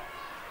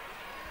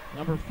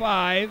 Number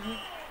 5,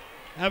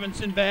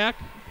 Evanson back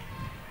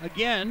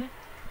again.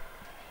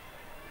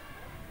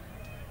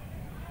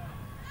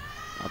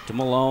 Up to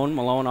Malone.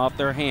 Malone off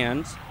their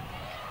hands.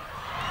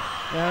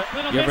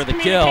 Give her the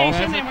miscommunication. kill.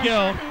 They weren't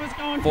sure who was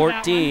going for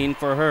that 14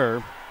 for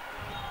her.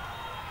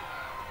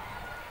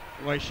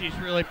 Boy, she's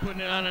really putting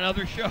it on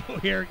another show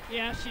here.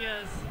 Yeah, she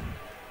is.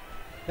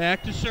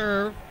 Back to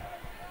serve.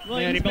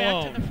 Williams Maddie back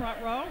Malone. to the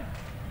front row.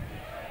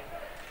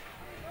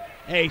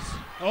 Ace.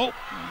 Oh.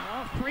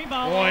 Free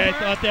ball. Boy, I over.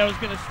 thought that was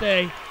going to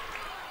stay.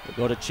 We'll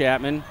go to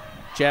Chapman.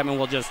 Chapman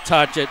will just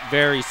touch it.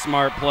 Very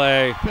smart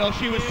play. Phil,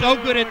 she was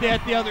so good at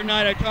that the other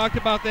night. I talked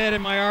about that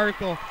in my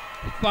article.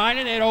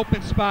 Finding that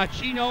open spot.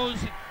 She knows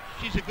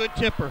she's a good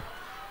tipper.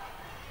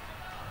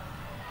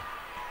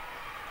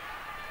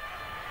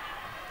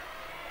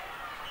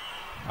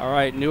 All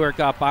right, Newark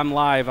up. I'm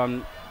live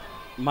on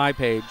my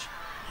page.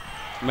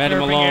 Maddie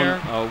Serving Malone.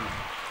 error. Oh,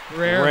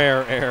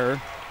 Rare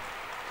error.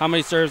 How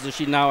many serves does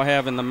she now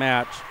have in the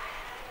match?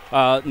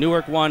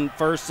 Newark won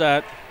first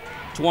set,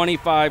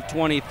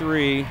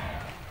 25-23.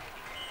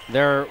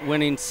 They're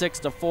winning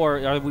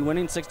 6-4. Are we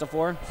winning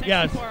 6-4? 6-4,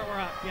 Yes. we're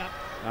up.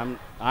 Yep.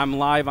 I'm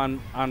live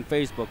on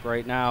Facebook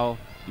right now.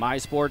 My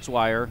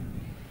SportsWire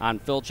on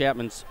Phil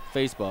Chapman's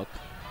Facebook.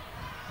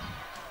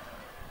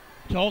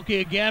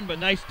 Tolke again, but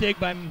nice dig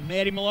by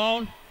Maddie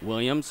Malone.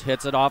 Williams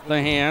hits it off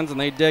the hands, and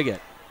they dig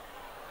it.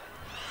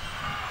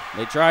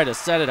 They try to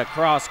set it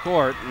across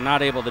court,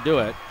 not able to do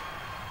it.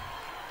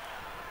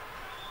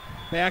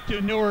 Back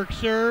to Newark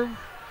serve.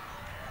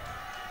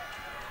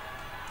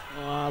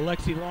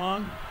 Lexi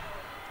Long.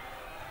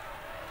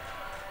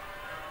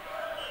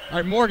 All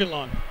right, Morgan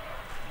Long.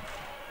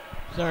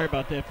 Sorry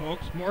about that,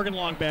 folks. Morgan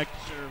Long back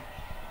to serve.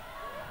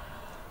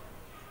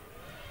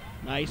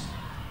 Nice.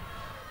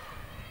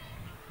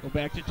 Go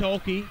back to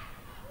Tolke.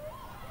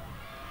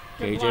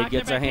 KJ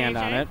gets a hand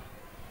on it.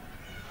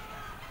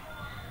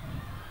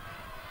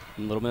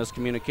 A little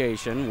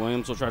miscommunication.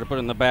 Williams will try to put it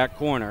in the back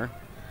corner.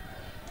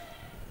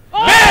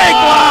 Oh, big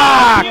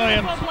block!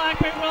 Beautiful block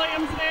by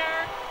Williams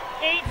there.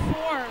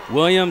 8-4.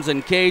 Williams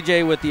and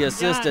KJ with the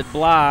assisted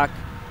block.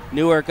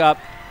 Newark up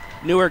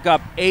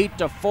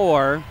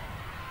 8-4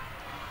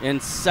 in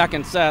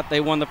second set. They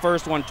won the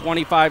first one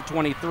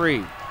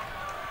 25-23.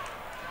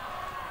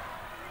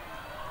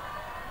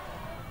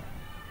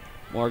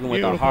 Morgan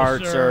with a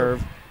hard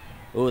serve.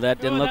 Ooh,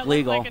 that didn't look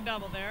legal. Like a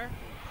double there.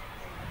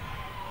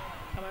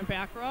 Coming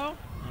back row.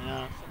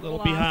 Yeah, a little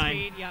behind.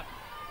 Speed, yep.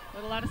 A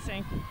little out of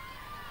sync.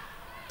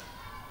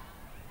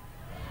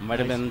 Might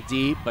have been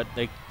deep, but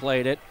they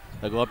played it.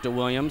 They go up to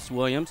Williams.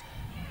 Williams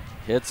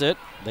hits it.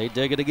 They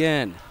dig it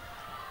again.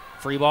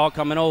 Free ball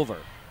coming over.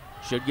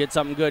 Should get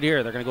something good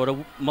here. They're going to go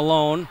to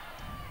Malone.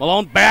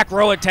 Malone back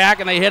row attack,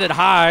 and they hit it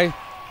high.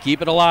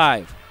 Keep it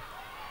alive.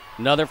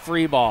 Another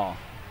free ball.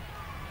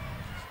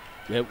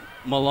 Get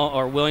Malone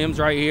or Williams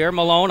right here.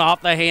 Malone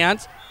off the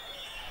hands.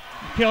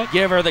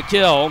 Give her the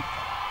kill.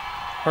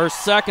 Her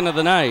second of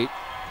the night.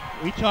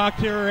 We talked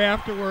to her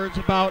afterwards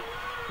about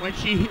when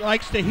she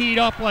likes to heat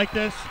up like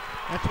this.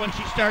 That's when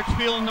she starts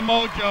feeling the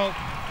mojo.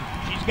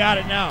 She's got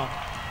it now.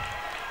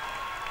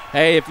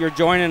 Hey, if you're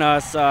joining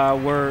us,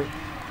 we're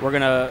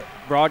gonna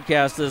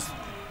broadcast this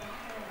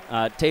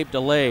tape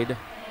delayed.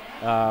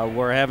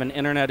 We're having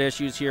internet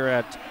issues here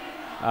at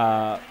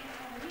I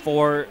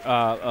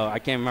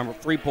can't remember,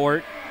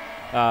 Freeport.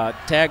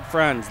 Tag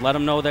friends. Let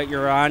them know that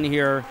you're on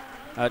here.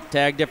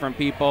 Tag different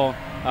people.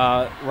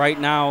 Right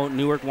now,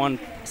 Newark won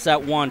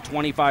set 1,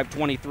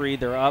 25-23.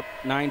 They're up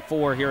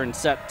 9-4 here in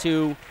set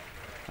 2.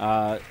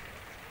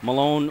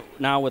 Malone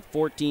now with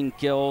 14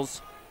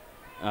 kills.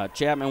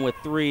 Chapman with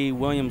 3.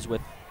 Williams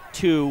with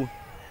 2.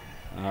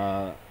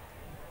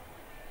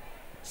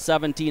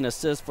 17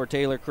 assists for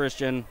Taylor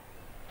Christian.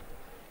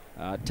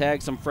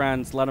 Tag some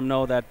friends. Let them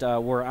know that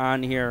we're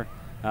on here.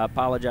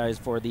 Apologize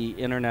for the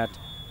internet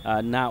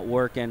not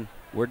working.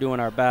 We're doing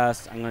our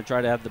best. I'm going to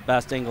try to have the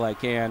best angle I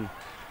can,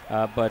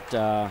 but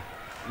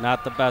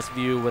not the best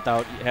view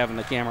without having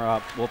the camera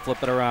up. We'll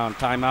flip it around.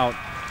 Timeout.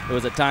 It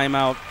was a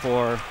timeout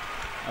for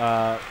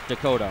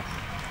Dakota.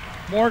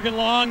 Morgan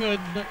Long with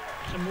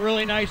some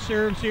really nice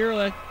serves here.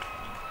 Let's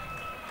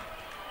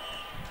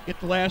get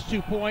the last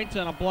 2 points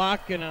on a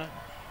block and a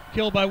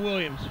kill by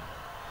Williams.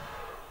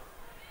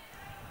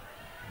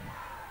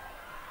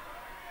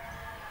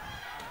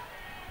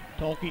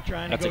 Tolke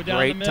trying to go down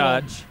the middle.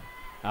 That's a great touch.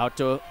 Out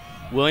to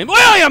Williams.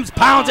 Williams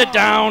pounds it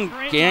down.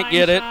 Can't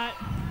get it.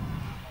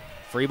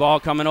 Free ball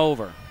coming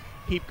over.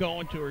 Keep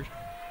going to her.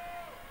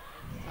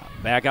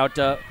 Back out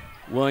to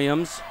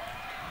Williams.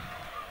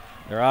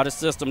 They're out of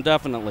system,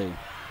 definitely.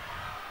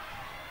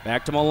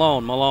 Back to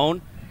Malone.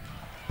 Malone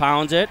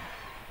pounds it.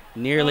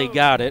 Nearly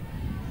got it.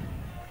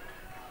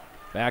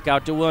 Back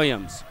out to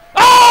Williams.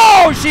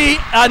 Oh, she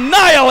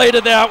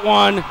annihilated that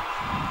one.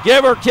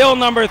 Give her kill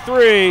number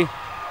 3.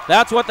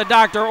 That's what the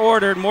doctor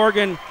ordered.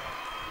 Morgan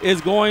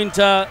is going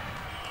to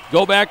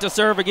go back to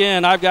serve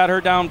again. I've got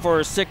her down for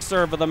her 6th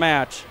serve of the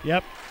match.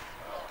 Yep.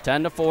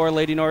 10-4,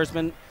 Lady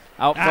Norseman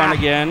out front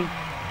again.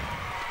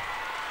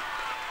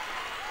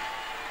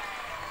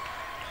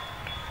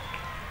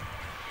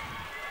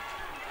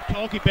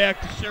 Tolke back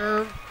to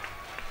serve.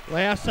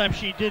 Last time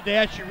she did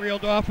that, she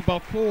reeled off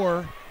about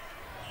 4.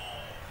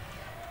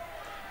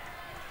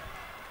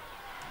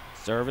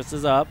 Service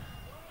is up.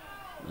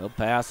 They'll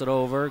pass it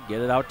over, get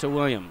it out to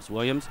Williams.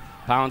 Williams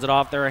pounds it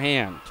off their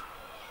hand.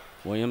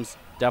 Williams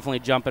definitely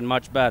jumping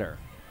much better.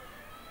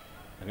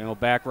 They're going to go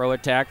back row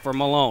attack for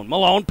Malone.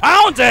 Malone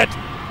pounds it!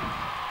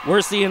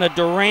 We're seeing a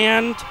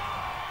Durand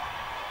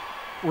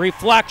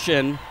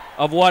reflection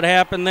of what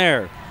happened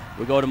there.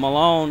 We go to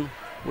Malone,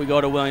 we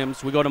go to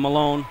Williams, we go to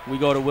Malone, we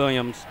go to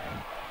Williams.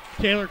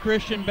 Taylor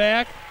Christian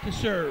back to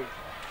serve.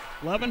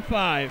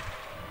 11-5.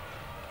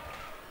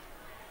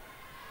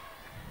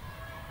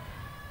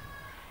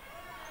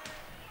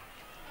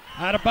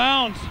 Out of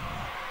bounds.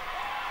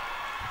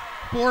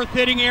 4th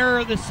hitting error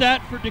of the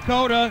set for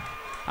Dakota.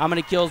 How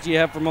many kills do you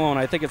have for Malone?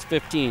 I think it's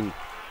 15.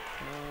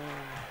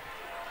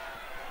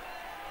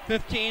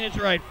 15 is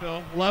right,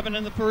 Phil. 11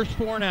 in the first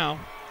 4 now.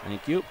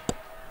 Thank you.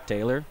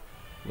 Taylor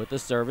with the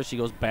service. She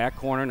goes back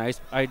corner. Nice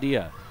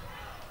idea.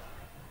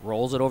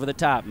 Rolls it over the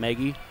top.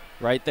 Maggie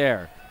right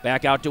there.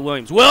 Back out to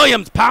Williams.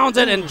 Williams pounds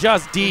it and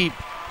just deep.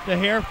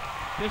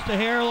 Just a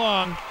hair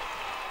long.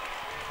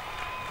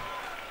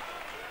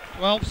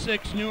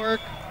 12-6 Newark.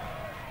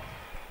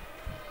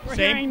 We're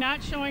hearing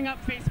not showing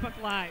up Facebook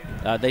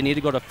Live. They need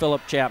to go to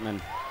Philip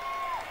Chapman.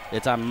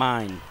 It's on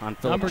mine, on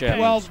Philip Number Chapman's.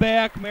 12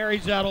 back, Mary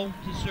Zettel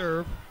to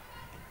serve.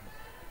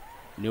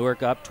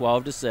 Newark up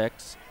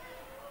 12-6.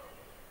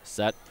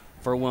 Set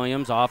for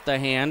Williams, off the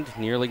hand,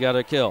 nearly got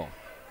a kill.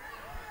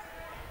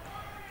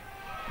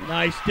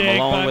 Nice dig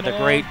Malone by with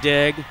Malone. a great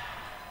dig.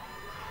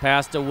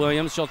 Pass to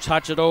Williams, she'll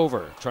touch it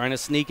over, trying to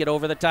sneak it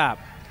over the top.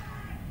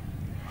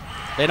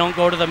 They don't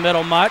go to the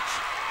middle much.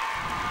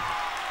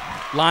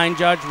 Line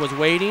judge was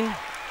waiting.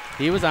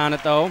 He was on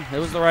it though. It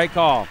was the right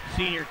call.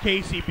 Senior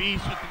Casey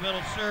Beast with the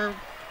middle serve,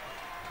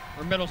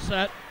 or middle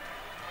set.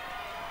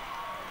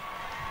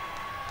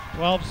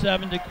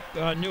 12-7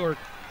 to Newark.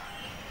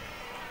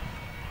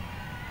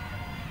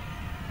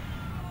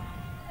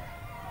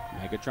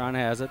 Megatron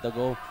has it. They'll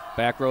go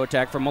back row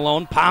attack from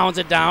Malone. Pounds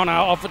it down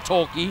off of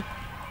Tolke.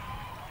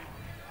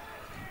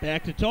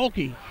 Back to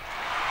Tolke.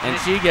 And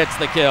she gets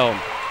the kill.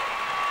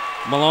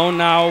 Malone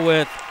now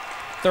with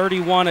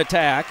 31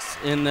 attacks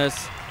in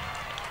this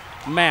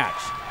match.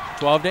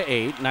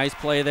 12-8. Nice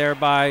play there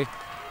by,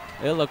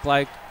 it looked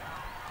like,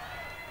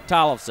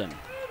 Tollefson.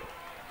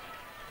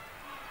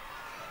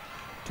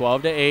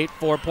 12-8.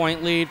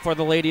 4-point lead for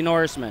the Lady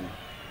Norsemen.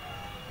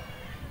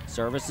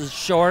 Service is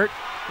short.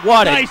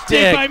 What a nice dig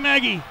dig by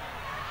Maggie.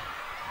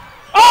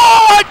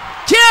 Oh, a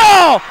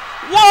kill!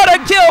 What a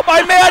kill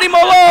by Maddie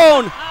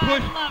Malone! I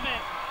love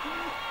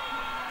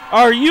it.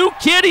 Are you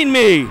kidding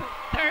me?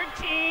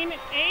 13-8.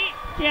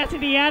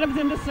 Cassidy Adams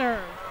into serve.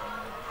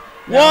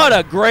 What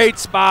a great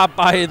spot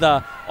by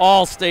the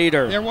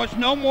All-Stater. There was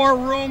no more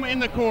room in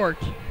the court.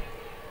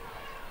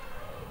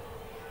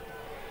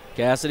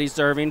 Cassidy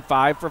serving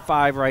 5 for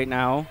 5 right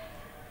now.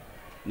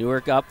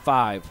 Newark up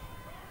 5.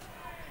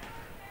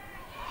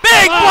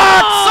 Big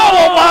block!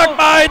 Solo block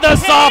by the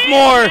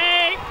sophomore.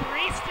 Hey,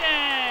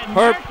 Prieston.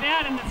 Her- Mark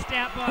that in the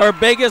stat book. Her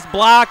biggest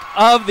block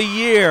of the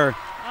year.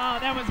 Oh,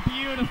 that was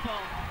beautiful.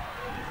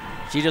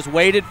 She just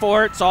waited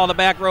for it, saw the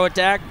back row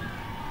attack.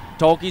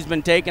 Tolke's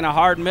been taking a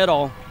hard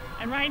middle,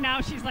 And right now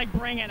she's like,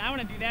 bring it. I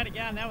want to do that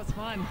again. That was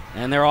fun.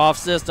 and they're off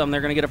system.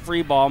 They're going to get a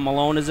free ball.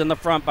 Malone is in the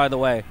front, by the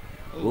way.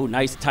 Ooh,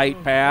 nice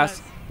tight pass.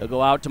 Yes. They'll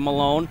go out to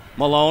Malone.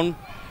 Malone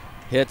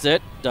hits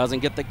it, doesn't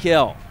get the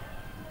kill.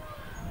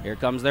 Here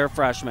comes their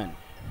freshman.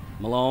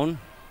 Malone,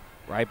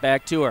 right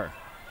back to her.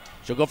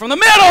 She'll go from the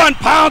middle and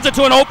pounds it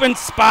to an open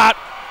spot.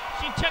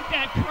 She took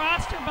that,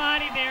 crossed her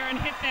body there and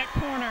hit that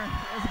corner.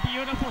 It was a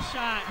beautiful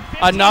shot.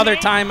 15-8. Another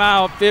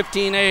timeout,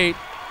 15-8.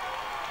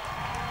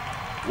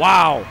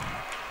 Wow.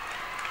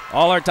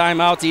 All our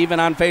timeouts, even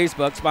on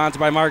Facebook, sponsored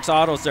by Mark's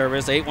Auto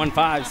Service,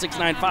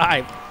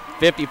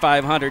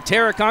 815-695-5500.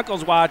 Tara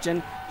Kunkel's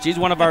watching. She's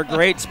one of our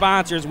great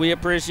sponsors. We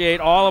appreciate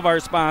all of our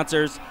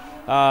sponsors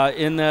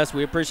in this.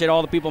 We appreciate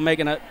all the people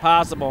making it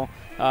possible.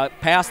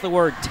 Pass the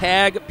word.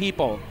 Tag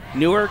people.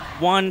 Newark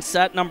won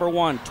set number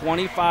 1,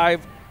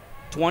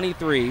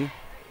 25-23.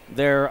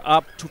 They're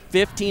up to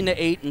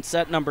 15-8 in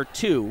set number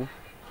 2.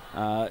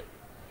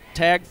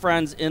 Tag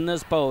friends in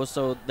this post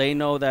so they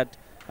know that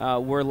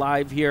we're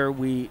live here.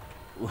 We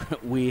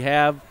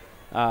have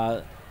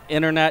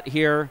internet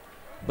here,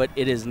 but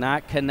it is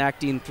not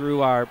connecting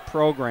through our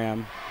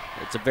program.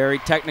 It's a very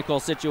technical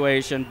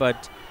situation,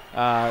 but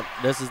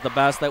this is the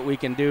best that we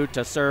can do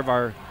to serve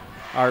our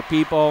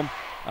people,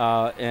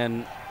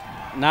 and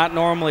not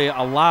normally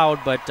allowed,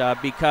 but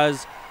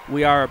because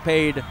we are a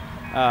paid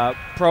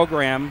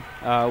program,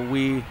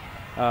 we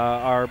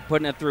are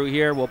putting it through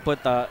here. We'll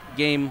put the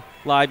game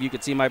live. You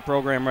can see my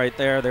program right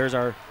there. There's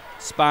our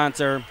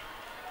sponsor.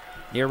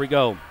 Here we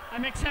go.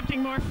 I'm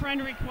accepting more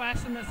friend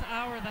requests in this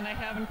hour than I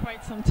have in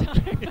quite some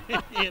time.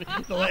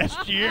 The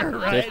last year,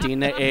 right?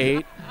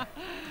 15-8.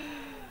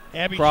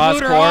 Abby Cross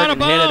Schluter court on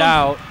and a hit it bounce.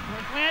 out.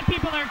 We're glad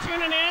people are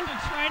tuning in to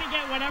try to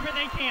get whatever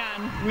they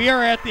can. We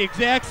are at the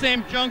exact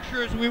same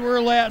juncture as we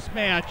were last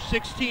match,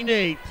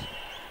 16-8.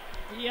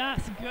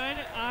 Yes, good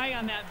eye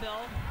on that, Bill.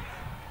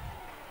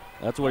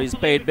 That's what he's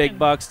Hopefully paid we big can-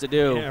 bucks to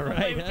do. Yeah, Hopefully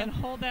right. we Huh? can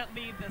hold that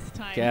lead this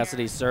time.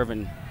 Cassidy's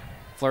serving,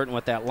 flirting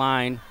with that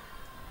line.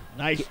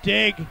 Nice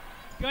dig.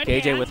 Good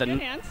KJ hands, with a- good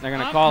hands. they're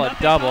gonna Oh, call it nope,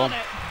 they double. called it.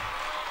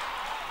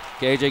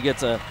 KJ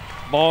gets a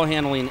ball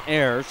handling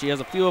error. She has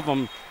a few of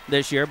them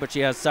this year, but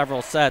she has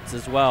several sets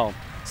as well.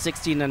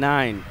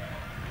 16-9.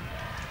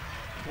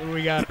 What do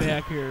we got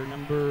back here?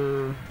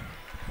 Number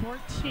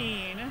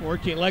 14.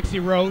 14,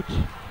 Lexi Roach.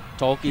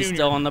 Tolke's Junior.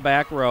 still in the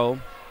back row.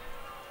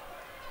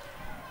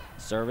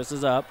 Service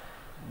is up.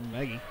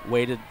 Maggie.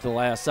 Waited the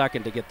last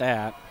second to get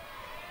that.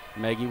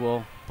 Maggie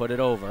will put it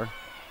over.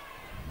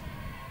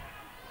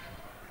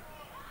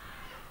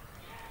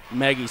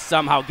 Maggie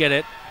somehow get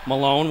it.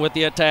 Malone with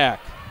the attack.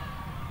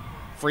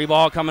 Free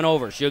ball coming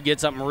over. She'll get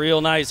something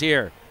real nice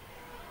here.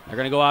 They're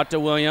going to go out to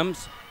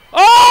Williams.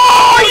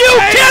 Oh, are you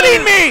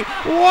kidding me?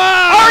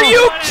 Wow! Are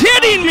you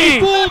kidding She me?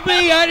 fooled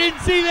me. I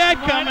didn't see that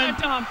What coming. a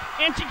dump.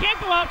 And she can't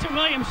go out to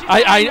Williams. She's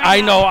I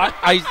right know. now.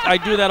 I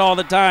do that all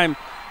the time.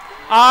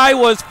 I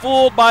was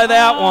fooled by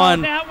that Oh,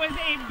 one. That was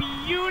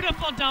a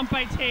beautiful dump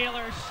by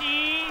Taylor.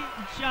 She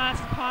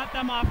just caught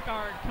them off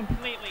guard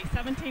completely.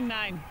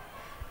 17-9.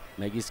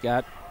 Maggie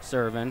Scott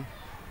serving.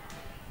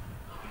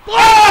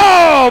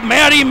 Oh,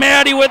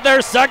 Maddie with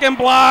their second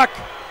block.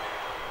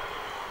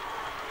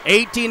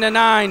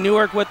 18-9,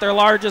 Newark with their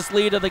largest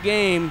lead of the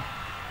game.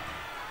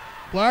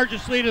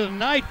 Largest lead of the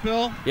night,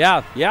 Phil.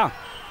 Yeah.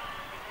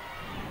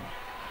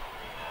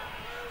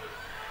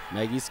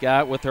 Maggie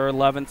Scott with her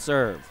 11th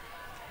serve.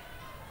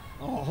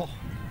 Oh.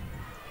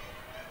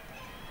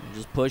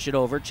 Just push it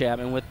over.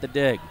 Chapman with the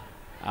dig.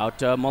 Out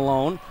to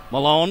Malone.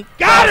 Malone.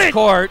 Got it!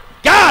 Court.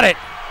 Got it!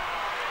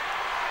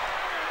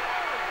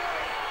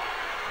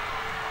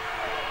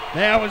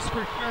 That was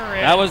for sure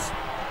it. That was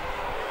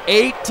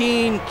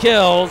 18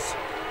 kills.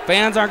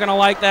 Fans aren't going to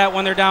like that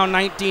when they're down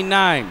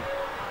 19-9.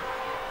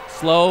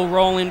 Slow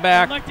rolling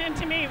back. It looked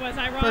into me. Was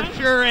I wrong? For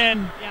sure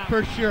in. Yeah.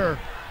 For sure.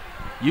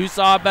 You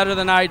saw it better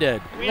than I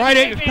did. Right,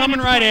 it was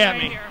coming right at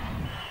me.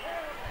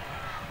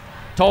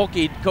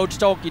 Coach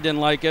Tolke didn't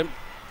like it.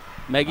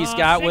 Maggie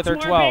Scott with her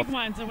 6 more 12th. big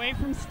ones away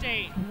from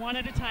state. One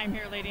at a time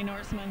here, Lady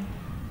Norseman.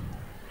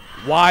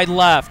 Wide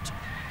left.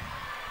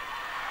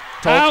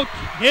 Out.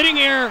 Hitting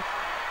air.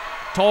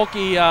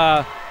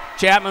 Tolke,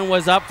 Chapman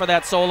was up for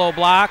that solo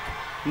block.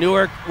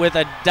 Newark with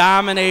a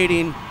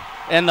dominating,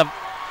 and the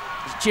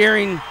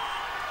cheering.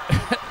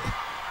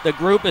 The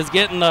group is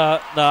getting the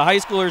high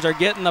schoolers are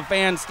getting the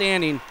fans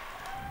standing.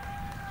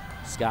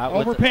 Scott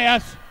with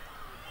overpass.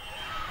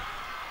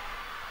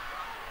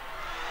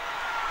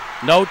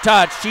 No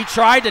touch. She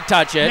tried to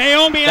touch it.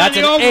 Naomi that's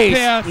on the an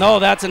overpass. Ace. No,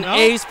 that's an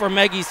ace for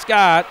Maggie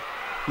Scott.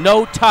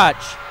 No touch.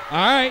 All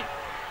right.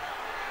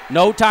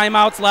 No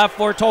timeouts left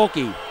for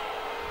Tolke.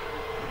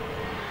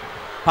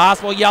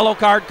 Possible yellow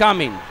card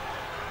coming.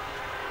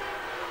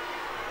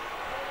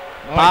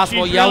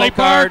 Possible she's yellow really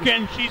card.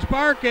 Barking. She's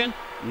barking.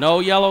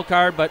 No yellow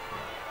card, but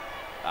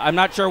I'm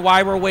not sure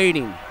why we're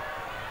waiting.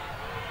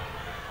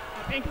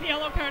 I think the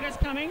yellow card is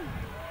coming.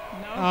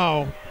 No.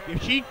 Oh,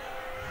 if she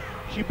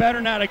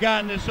better not have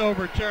gotten this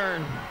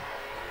overturned.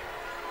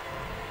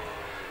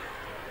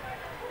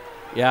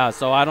 Yeah,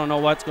 so I don't know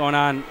what's going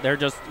on. They're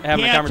just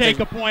having a Can't conversation.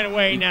 take a point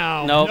away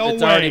now. Nope, no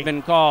it's way. already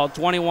been called.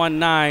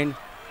 21-9.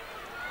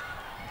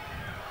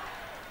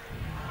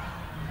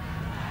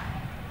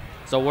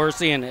 So we're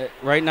seeing it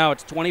right now.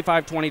 It's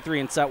 25-23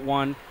 in set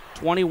one,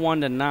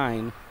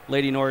 21-9.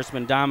 Lady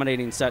Norseman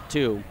dominating set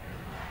two.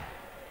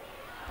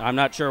 I'm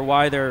not sure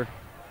why they're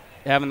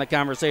having the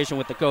conversation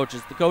with the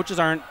coaches. The coaches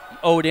aren't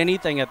owed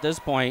anything at this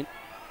point.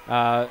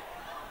 The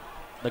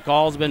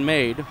call's been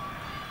made.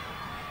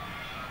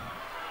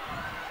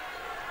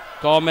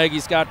 Call Maggie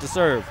Scott to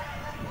serve.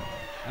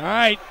 All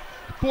right,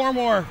 4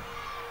 more.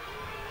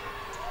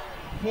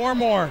 4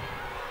 more.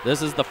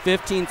 This is the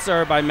 15th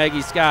serve by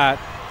Maggie Scott.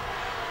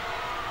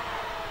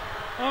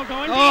 Oh,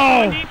 going deep,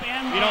 Oh, going deep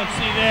and you don't long.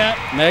 see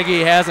that. Maggie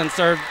hasn't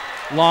served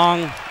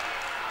long.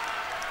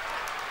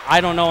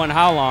 I don't know in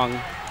how long.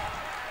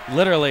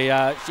 Literally,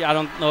 I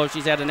don't know if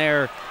she's had an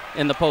error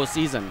in the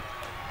postseason.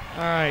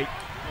 All right.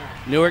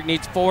 Newark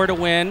needs 4 to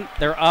win.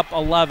 They're up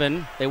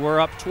 11. They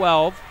were up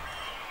 12.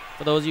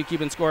 For those of you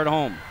keeping score at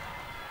home.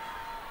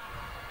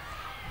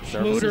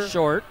 Service is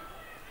short.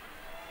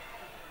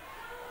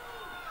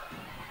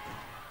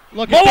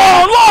 Look Malone,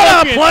 at what a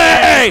Look at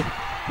play! that.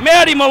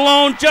 Maddie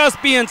Malone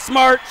just being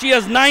smart. She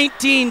has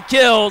 19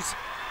 kills.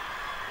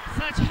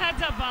 Such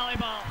heads-up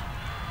volleyball.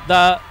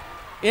 The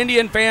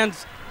Indian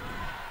fans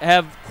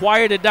have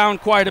quieted down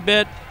quite a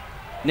bit.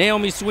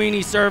 Naomi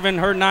Sweeney serving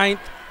her 9th.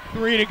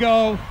 3 to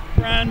go,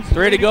 friends.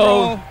 3 to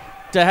go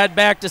to head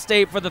back to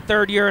state for the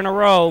 3rd year in a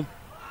row.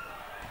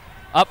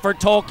 Up for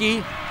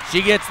Tolke.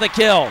 She gets the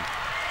kill.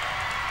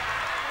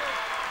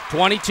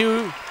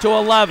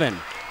 22-11.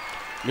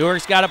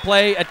 Newark's got to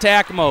play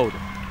attack mode.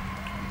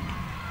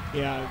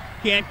 Yeah,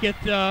 can't get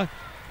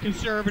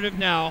conservative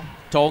now.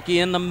 Tolke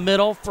in the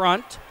middle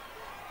front.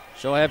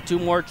 She'll have 2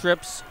 more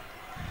trips,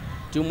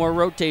 2 more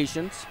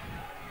rotations.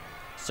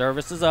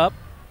 Service is up.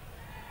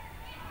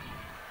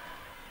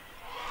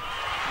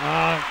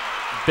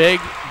 Big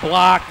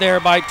block there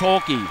by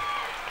Tolke.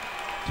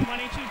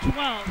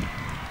 22-12.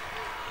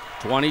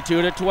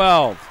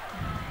 22-12.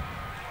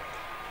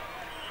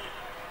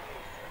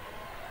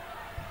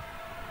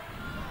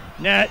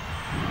 Net.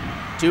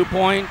 2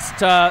 points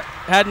to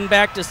heading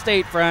back to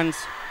state, friends.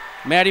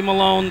 Maddie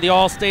Malone, the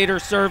all-stater,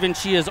 serving.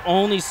 She has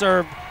only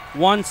served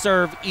 1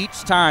 serve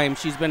each time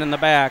she's been in the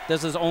back.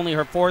 This is only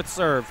her 4th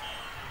serve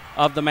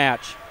of the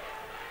match.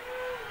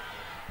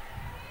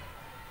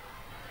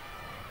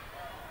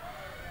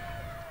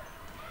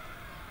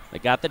 They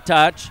got the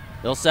touch.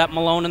 They'll set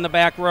Malone in the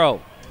back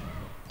row.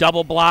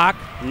 Double block,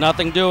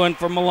 nothing doing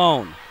for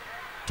Malone.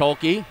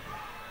 Tolke,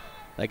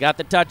 they got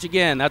the touch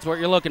again. That's what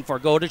you're looking for.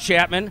 Go to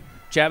Chapman.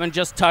 Chapman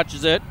just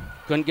touches it.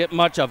 Couldn't get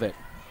much of it.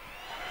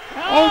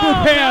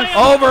 Overpass.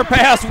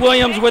 Overpass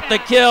Williams with the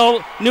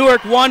kill.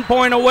 Newark 1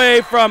 point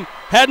away from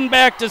heading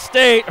back to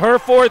state. Her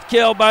 4th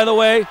kill, by the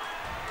way.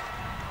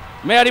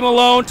 Maddie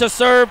Malone to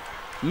serve.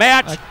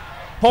 Match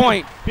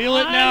point. Feel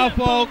it now,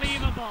 folks.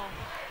 Unbelievable.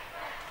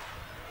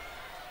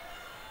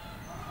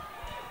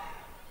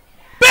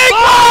 Big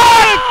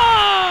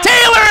block!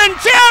 Taylor and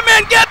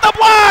Chapman get the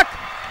block.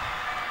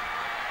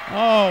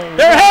 Oh,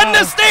 They're wow. heading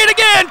to state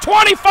again.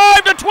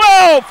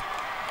 25-12.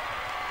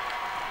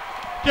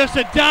 Just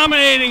a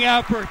dominating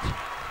effort.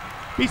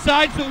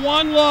 Besides the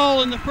one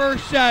lull in the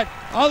first set,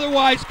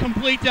 otherwise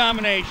complete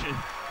domination.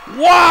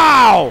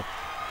 Wow!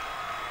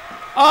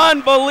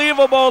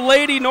 Unbelievable.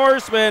 Lady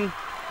Norseman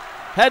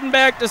heading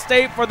back to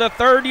state for the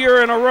third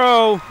year in a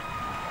row,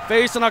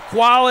 facing a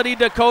quality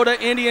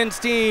Dakota Indians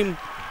team.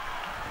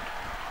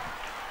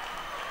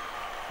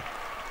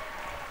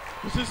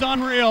 This is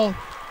unreal.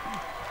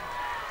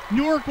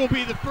 Newark will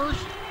be the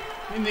first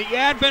in the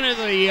advent of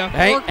the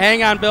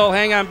hang on, Bill.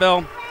 Hang on,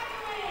 Bill.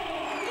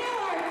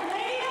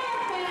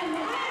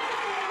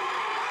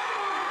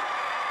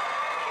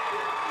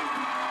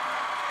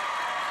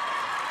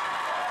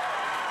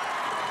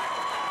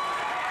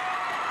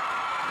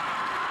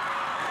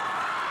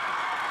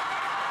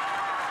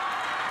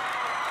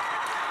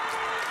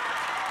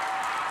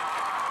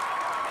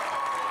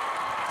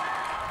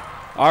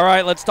 All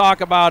right, let's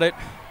talk about it.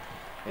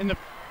 In the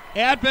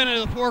advent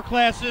of the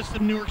four-class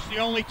system, Newark's the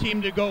only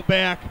team to go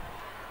back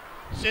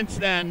since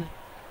then.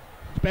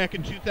 It's back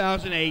in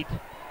 2008,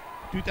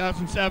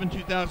 2007,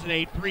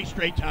 2008, 3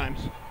 straight times.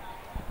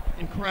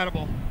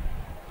 Incredible.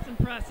 It's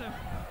impressive.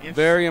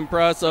 Very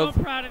impressive.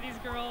 So proud of these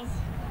girls.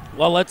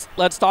 Well,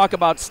 let's talk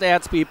about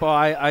stats, people.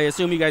 I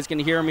assume you guys can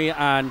hear me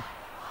on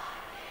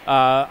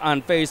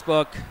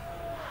Facebook.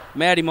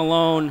 Maddie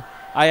Malone,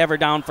 I have her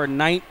down for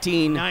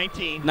 19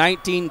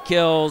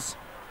 kills.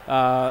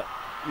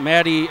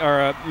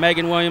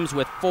 Megan Williams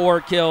with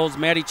 4 kills.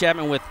 Maddie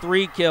Chapman with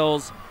 3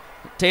 kills.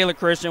 Taylor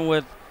Christian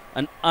with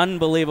an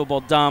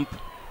unbelievable dump.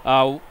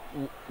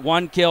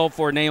 1 kill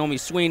for Naomi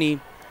Sweeney.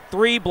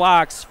 3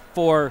 blocks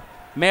for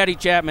Maddie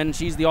Chapman.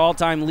 She's the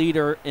all-time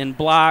leader in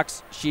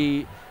blocks.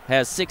 She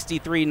has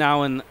 63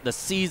 now in the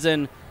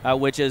season,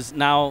 which is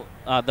now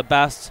the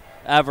best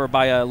ever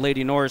by a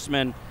Lady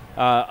Norseman.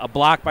 A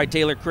block by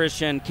Taylor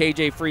Christian.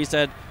 KJ Free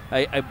said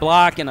a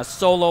block and a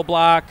solo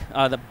block.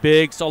 The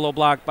big solo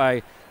block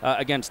by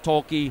against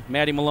Tolke.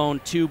 Maddie Malone,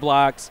 2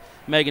 blocks.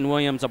 Megan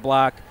Williams, a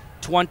block.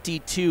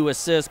 22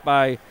 assists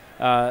by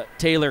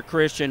Taylor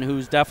Christian,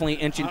 who's definitely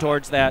inching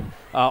towards that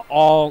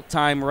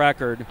all-time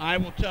record. I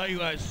will tell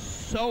you, I was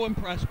so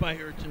impressed by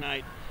her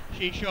tonight.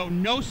 She showed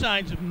no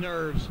signs of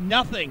nerves,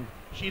 nothing.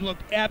 She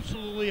looked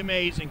absolutely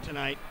amazing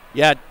tonight.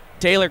 Yeah,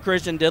 Taylor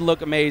Christian did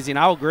look amazing.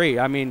 I'll agree.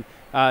 I mean,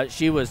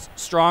 she was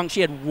strong.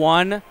 She had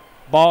 1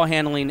 ball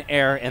handling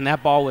error, and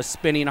that ball was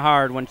spinning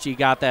hard when she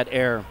got that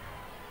error.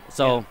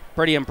 So yeah,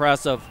 pretty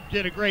impressive.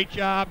 Did a great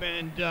job,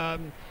 and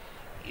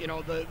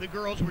the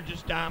girls were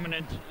just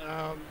dominant.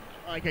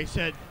 Like I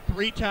said,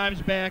 3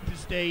 times back to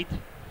state,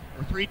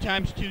 or 3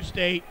 times to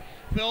state.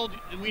 Phil,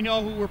 we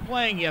know who we're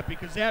playing yet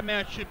because that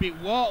match should be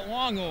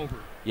long over.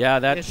 Yeah,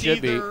 that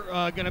should be. It's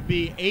either going to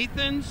be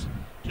Athens,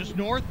 just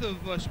north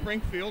of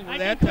Springfield. I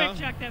can quick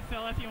check that,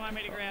 Phil, if you want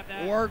me to grab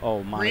that. Or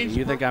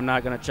you think I'm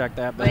not going to check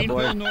that bad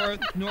boy? Greenville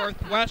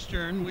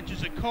Northwestern, which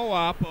is a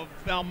co-op of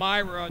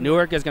Valmyra.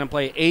 Newark is going to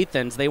play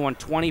Athens. They won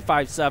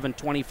 25-7,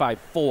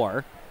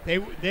 25-4.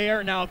 They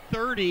are now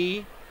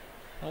 30.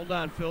 Hold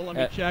on, Phil. Let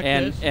me check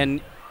this.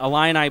 And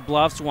Illini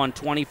Bluffs won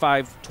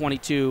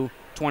 25-22,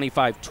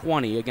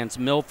 25-20 against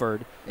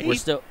Milford.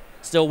 We're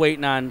still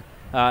waiting on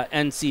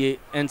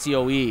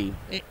NCOE.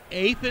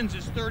 Athens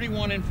is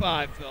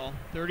 31-5, Phil.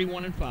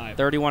 31-5.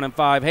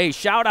 31-5. Hey,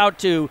 shout out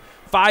to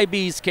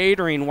 5B's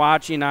Catering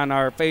watching on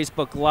our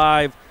Facebook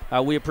Live.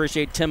 We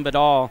appreciate Tim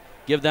Badal.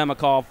 Give them a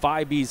call,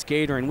 5B's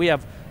Catering. We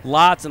have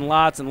lots and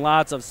lots and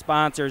lots of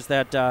sponsors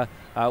that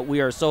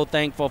we are so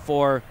thankful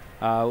for.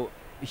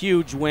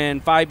 Huge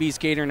win. 5B's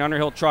Catering,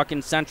 Underhill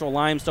Trucking, Central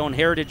Limestone,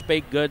 Heritage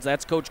Baked Goods,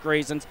 that's Coach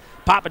Grayson's,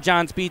 Papa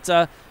John's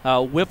Pizza,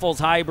 Wiffles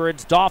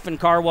Hybrids, Dolphin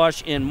Car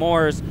Wash in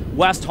Morris,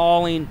 West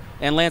Hauling,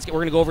 and Landscape. We're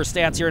going to go over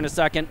stats here in a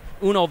second.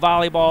 Uno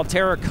Volleyball,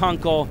 Tara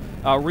Kunkel,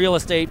 Real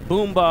Estate,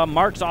 Boomba,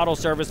 Mark's Auto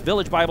Service,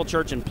 Village Bible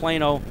Church in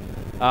Plano,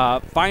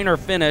 Finer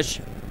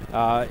Finish,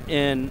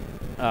 Matt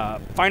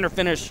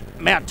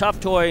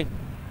Tuftoy,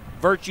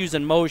 Virtues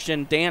in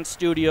Motion, Dance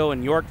Studio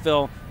in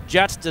Yorkville,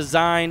 Jets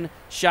Design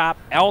Shop,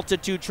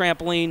 Altitude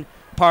Trampoline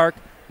Park,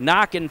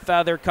 Knock and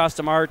Feather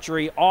Custom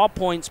Archery, All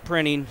Points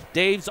Printing,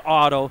 Dave's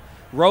Auto,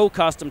 Row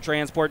Custom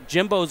Transport,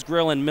 Jimbo's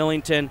Grill in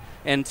Millington,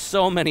 and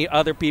so many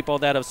other people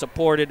that have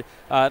supported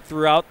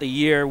throughout the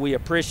year. We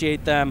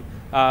appreciate them.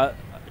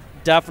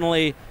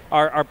 Definitely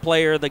our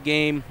player of the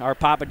game, our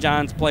Papa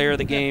John's player of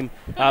the game,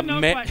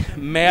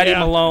 Maddie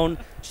Malone.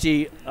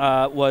 She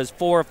was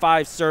 4 or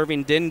 5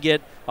 serving, didn't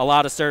get a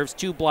lot of serves,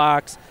 2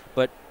 blocks,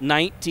 but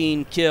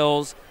 19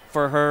 kills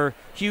for her.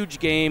 Huge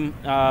game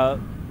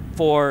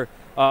for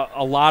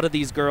a lot of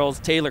these girls.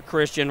 Taylor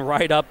Christian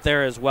right up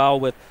there as well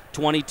with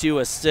 22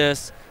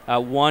 assists,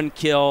 1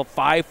 kill,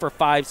 5 for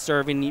 5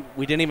 serving.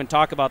 We didn't even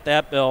talk about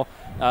that, Bill.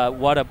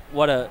 What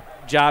a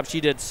job she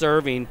did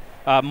serving.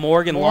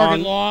 Morgan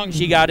Long,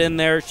 she got in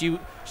there.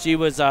 She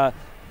was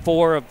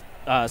 4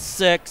 of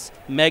 6.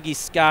 Maggie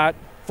Scott,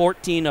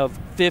 14 of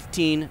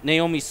 15.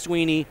 Naomi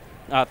Sweeney,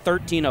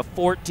 13 of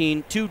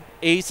 14. 2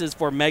 aces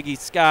for Maggie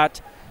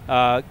Scott.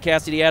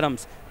 Cassidy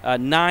Adams,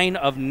 9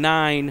 of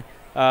 9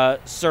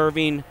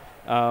 serving.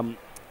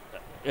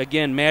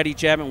 again, Maddie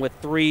Chapman with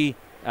 3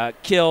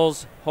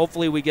 kills.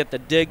 Hopefully we get the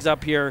digs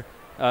up here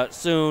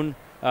soon.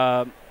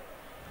 Want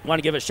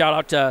to give a shout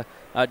out to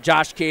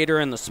Josh Cater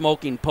and the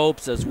Smoking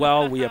Popes as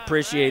well. We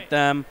appreciate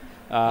them.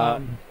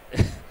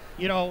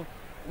 You know,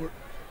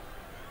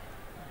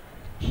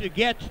 to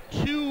get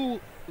 2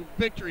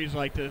 victories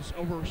like this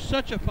over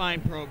such a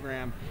fine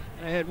program.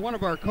 And I had one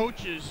of our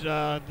coaches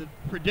that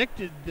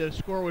predicted the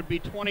score would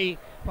be 25-19,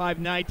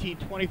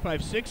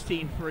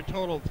 25-16 for a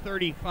total of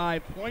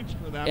 35 points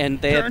for them.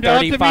 And they Turned had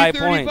 35 out to be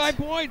 35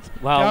 points.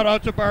 Well, shout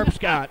out to Barb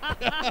Scott.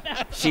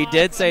 She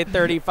did say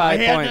 35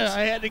 points.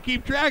 I had to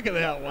keep track of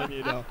that one,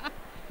 you know.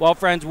 Well,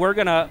 friends,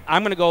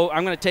 I'm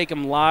gonna take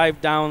them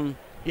live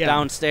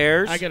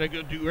downstairs. I gotta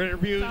go do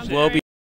interviews. We'll be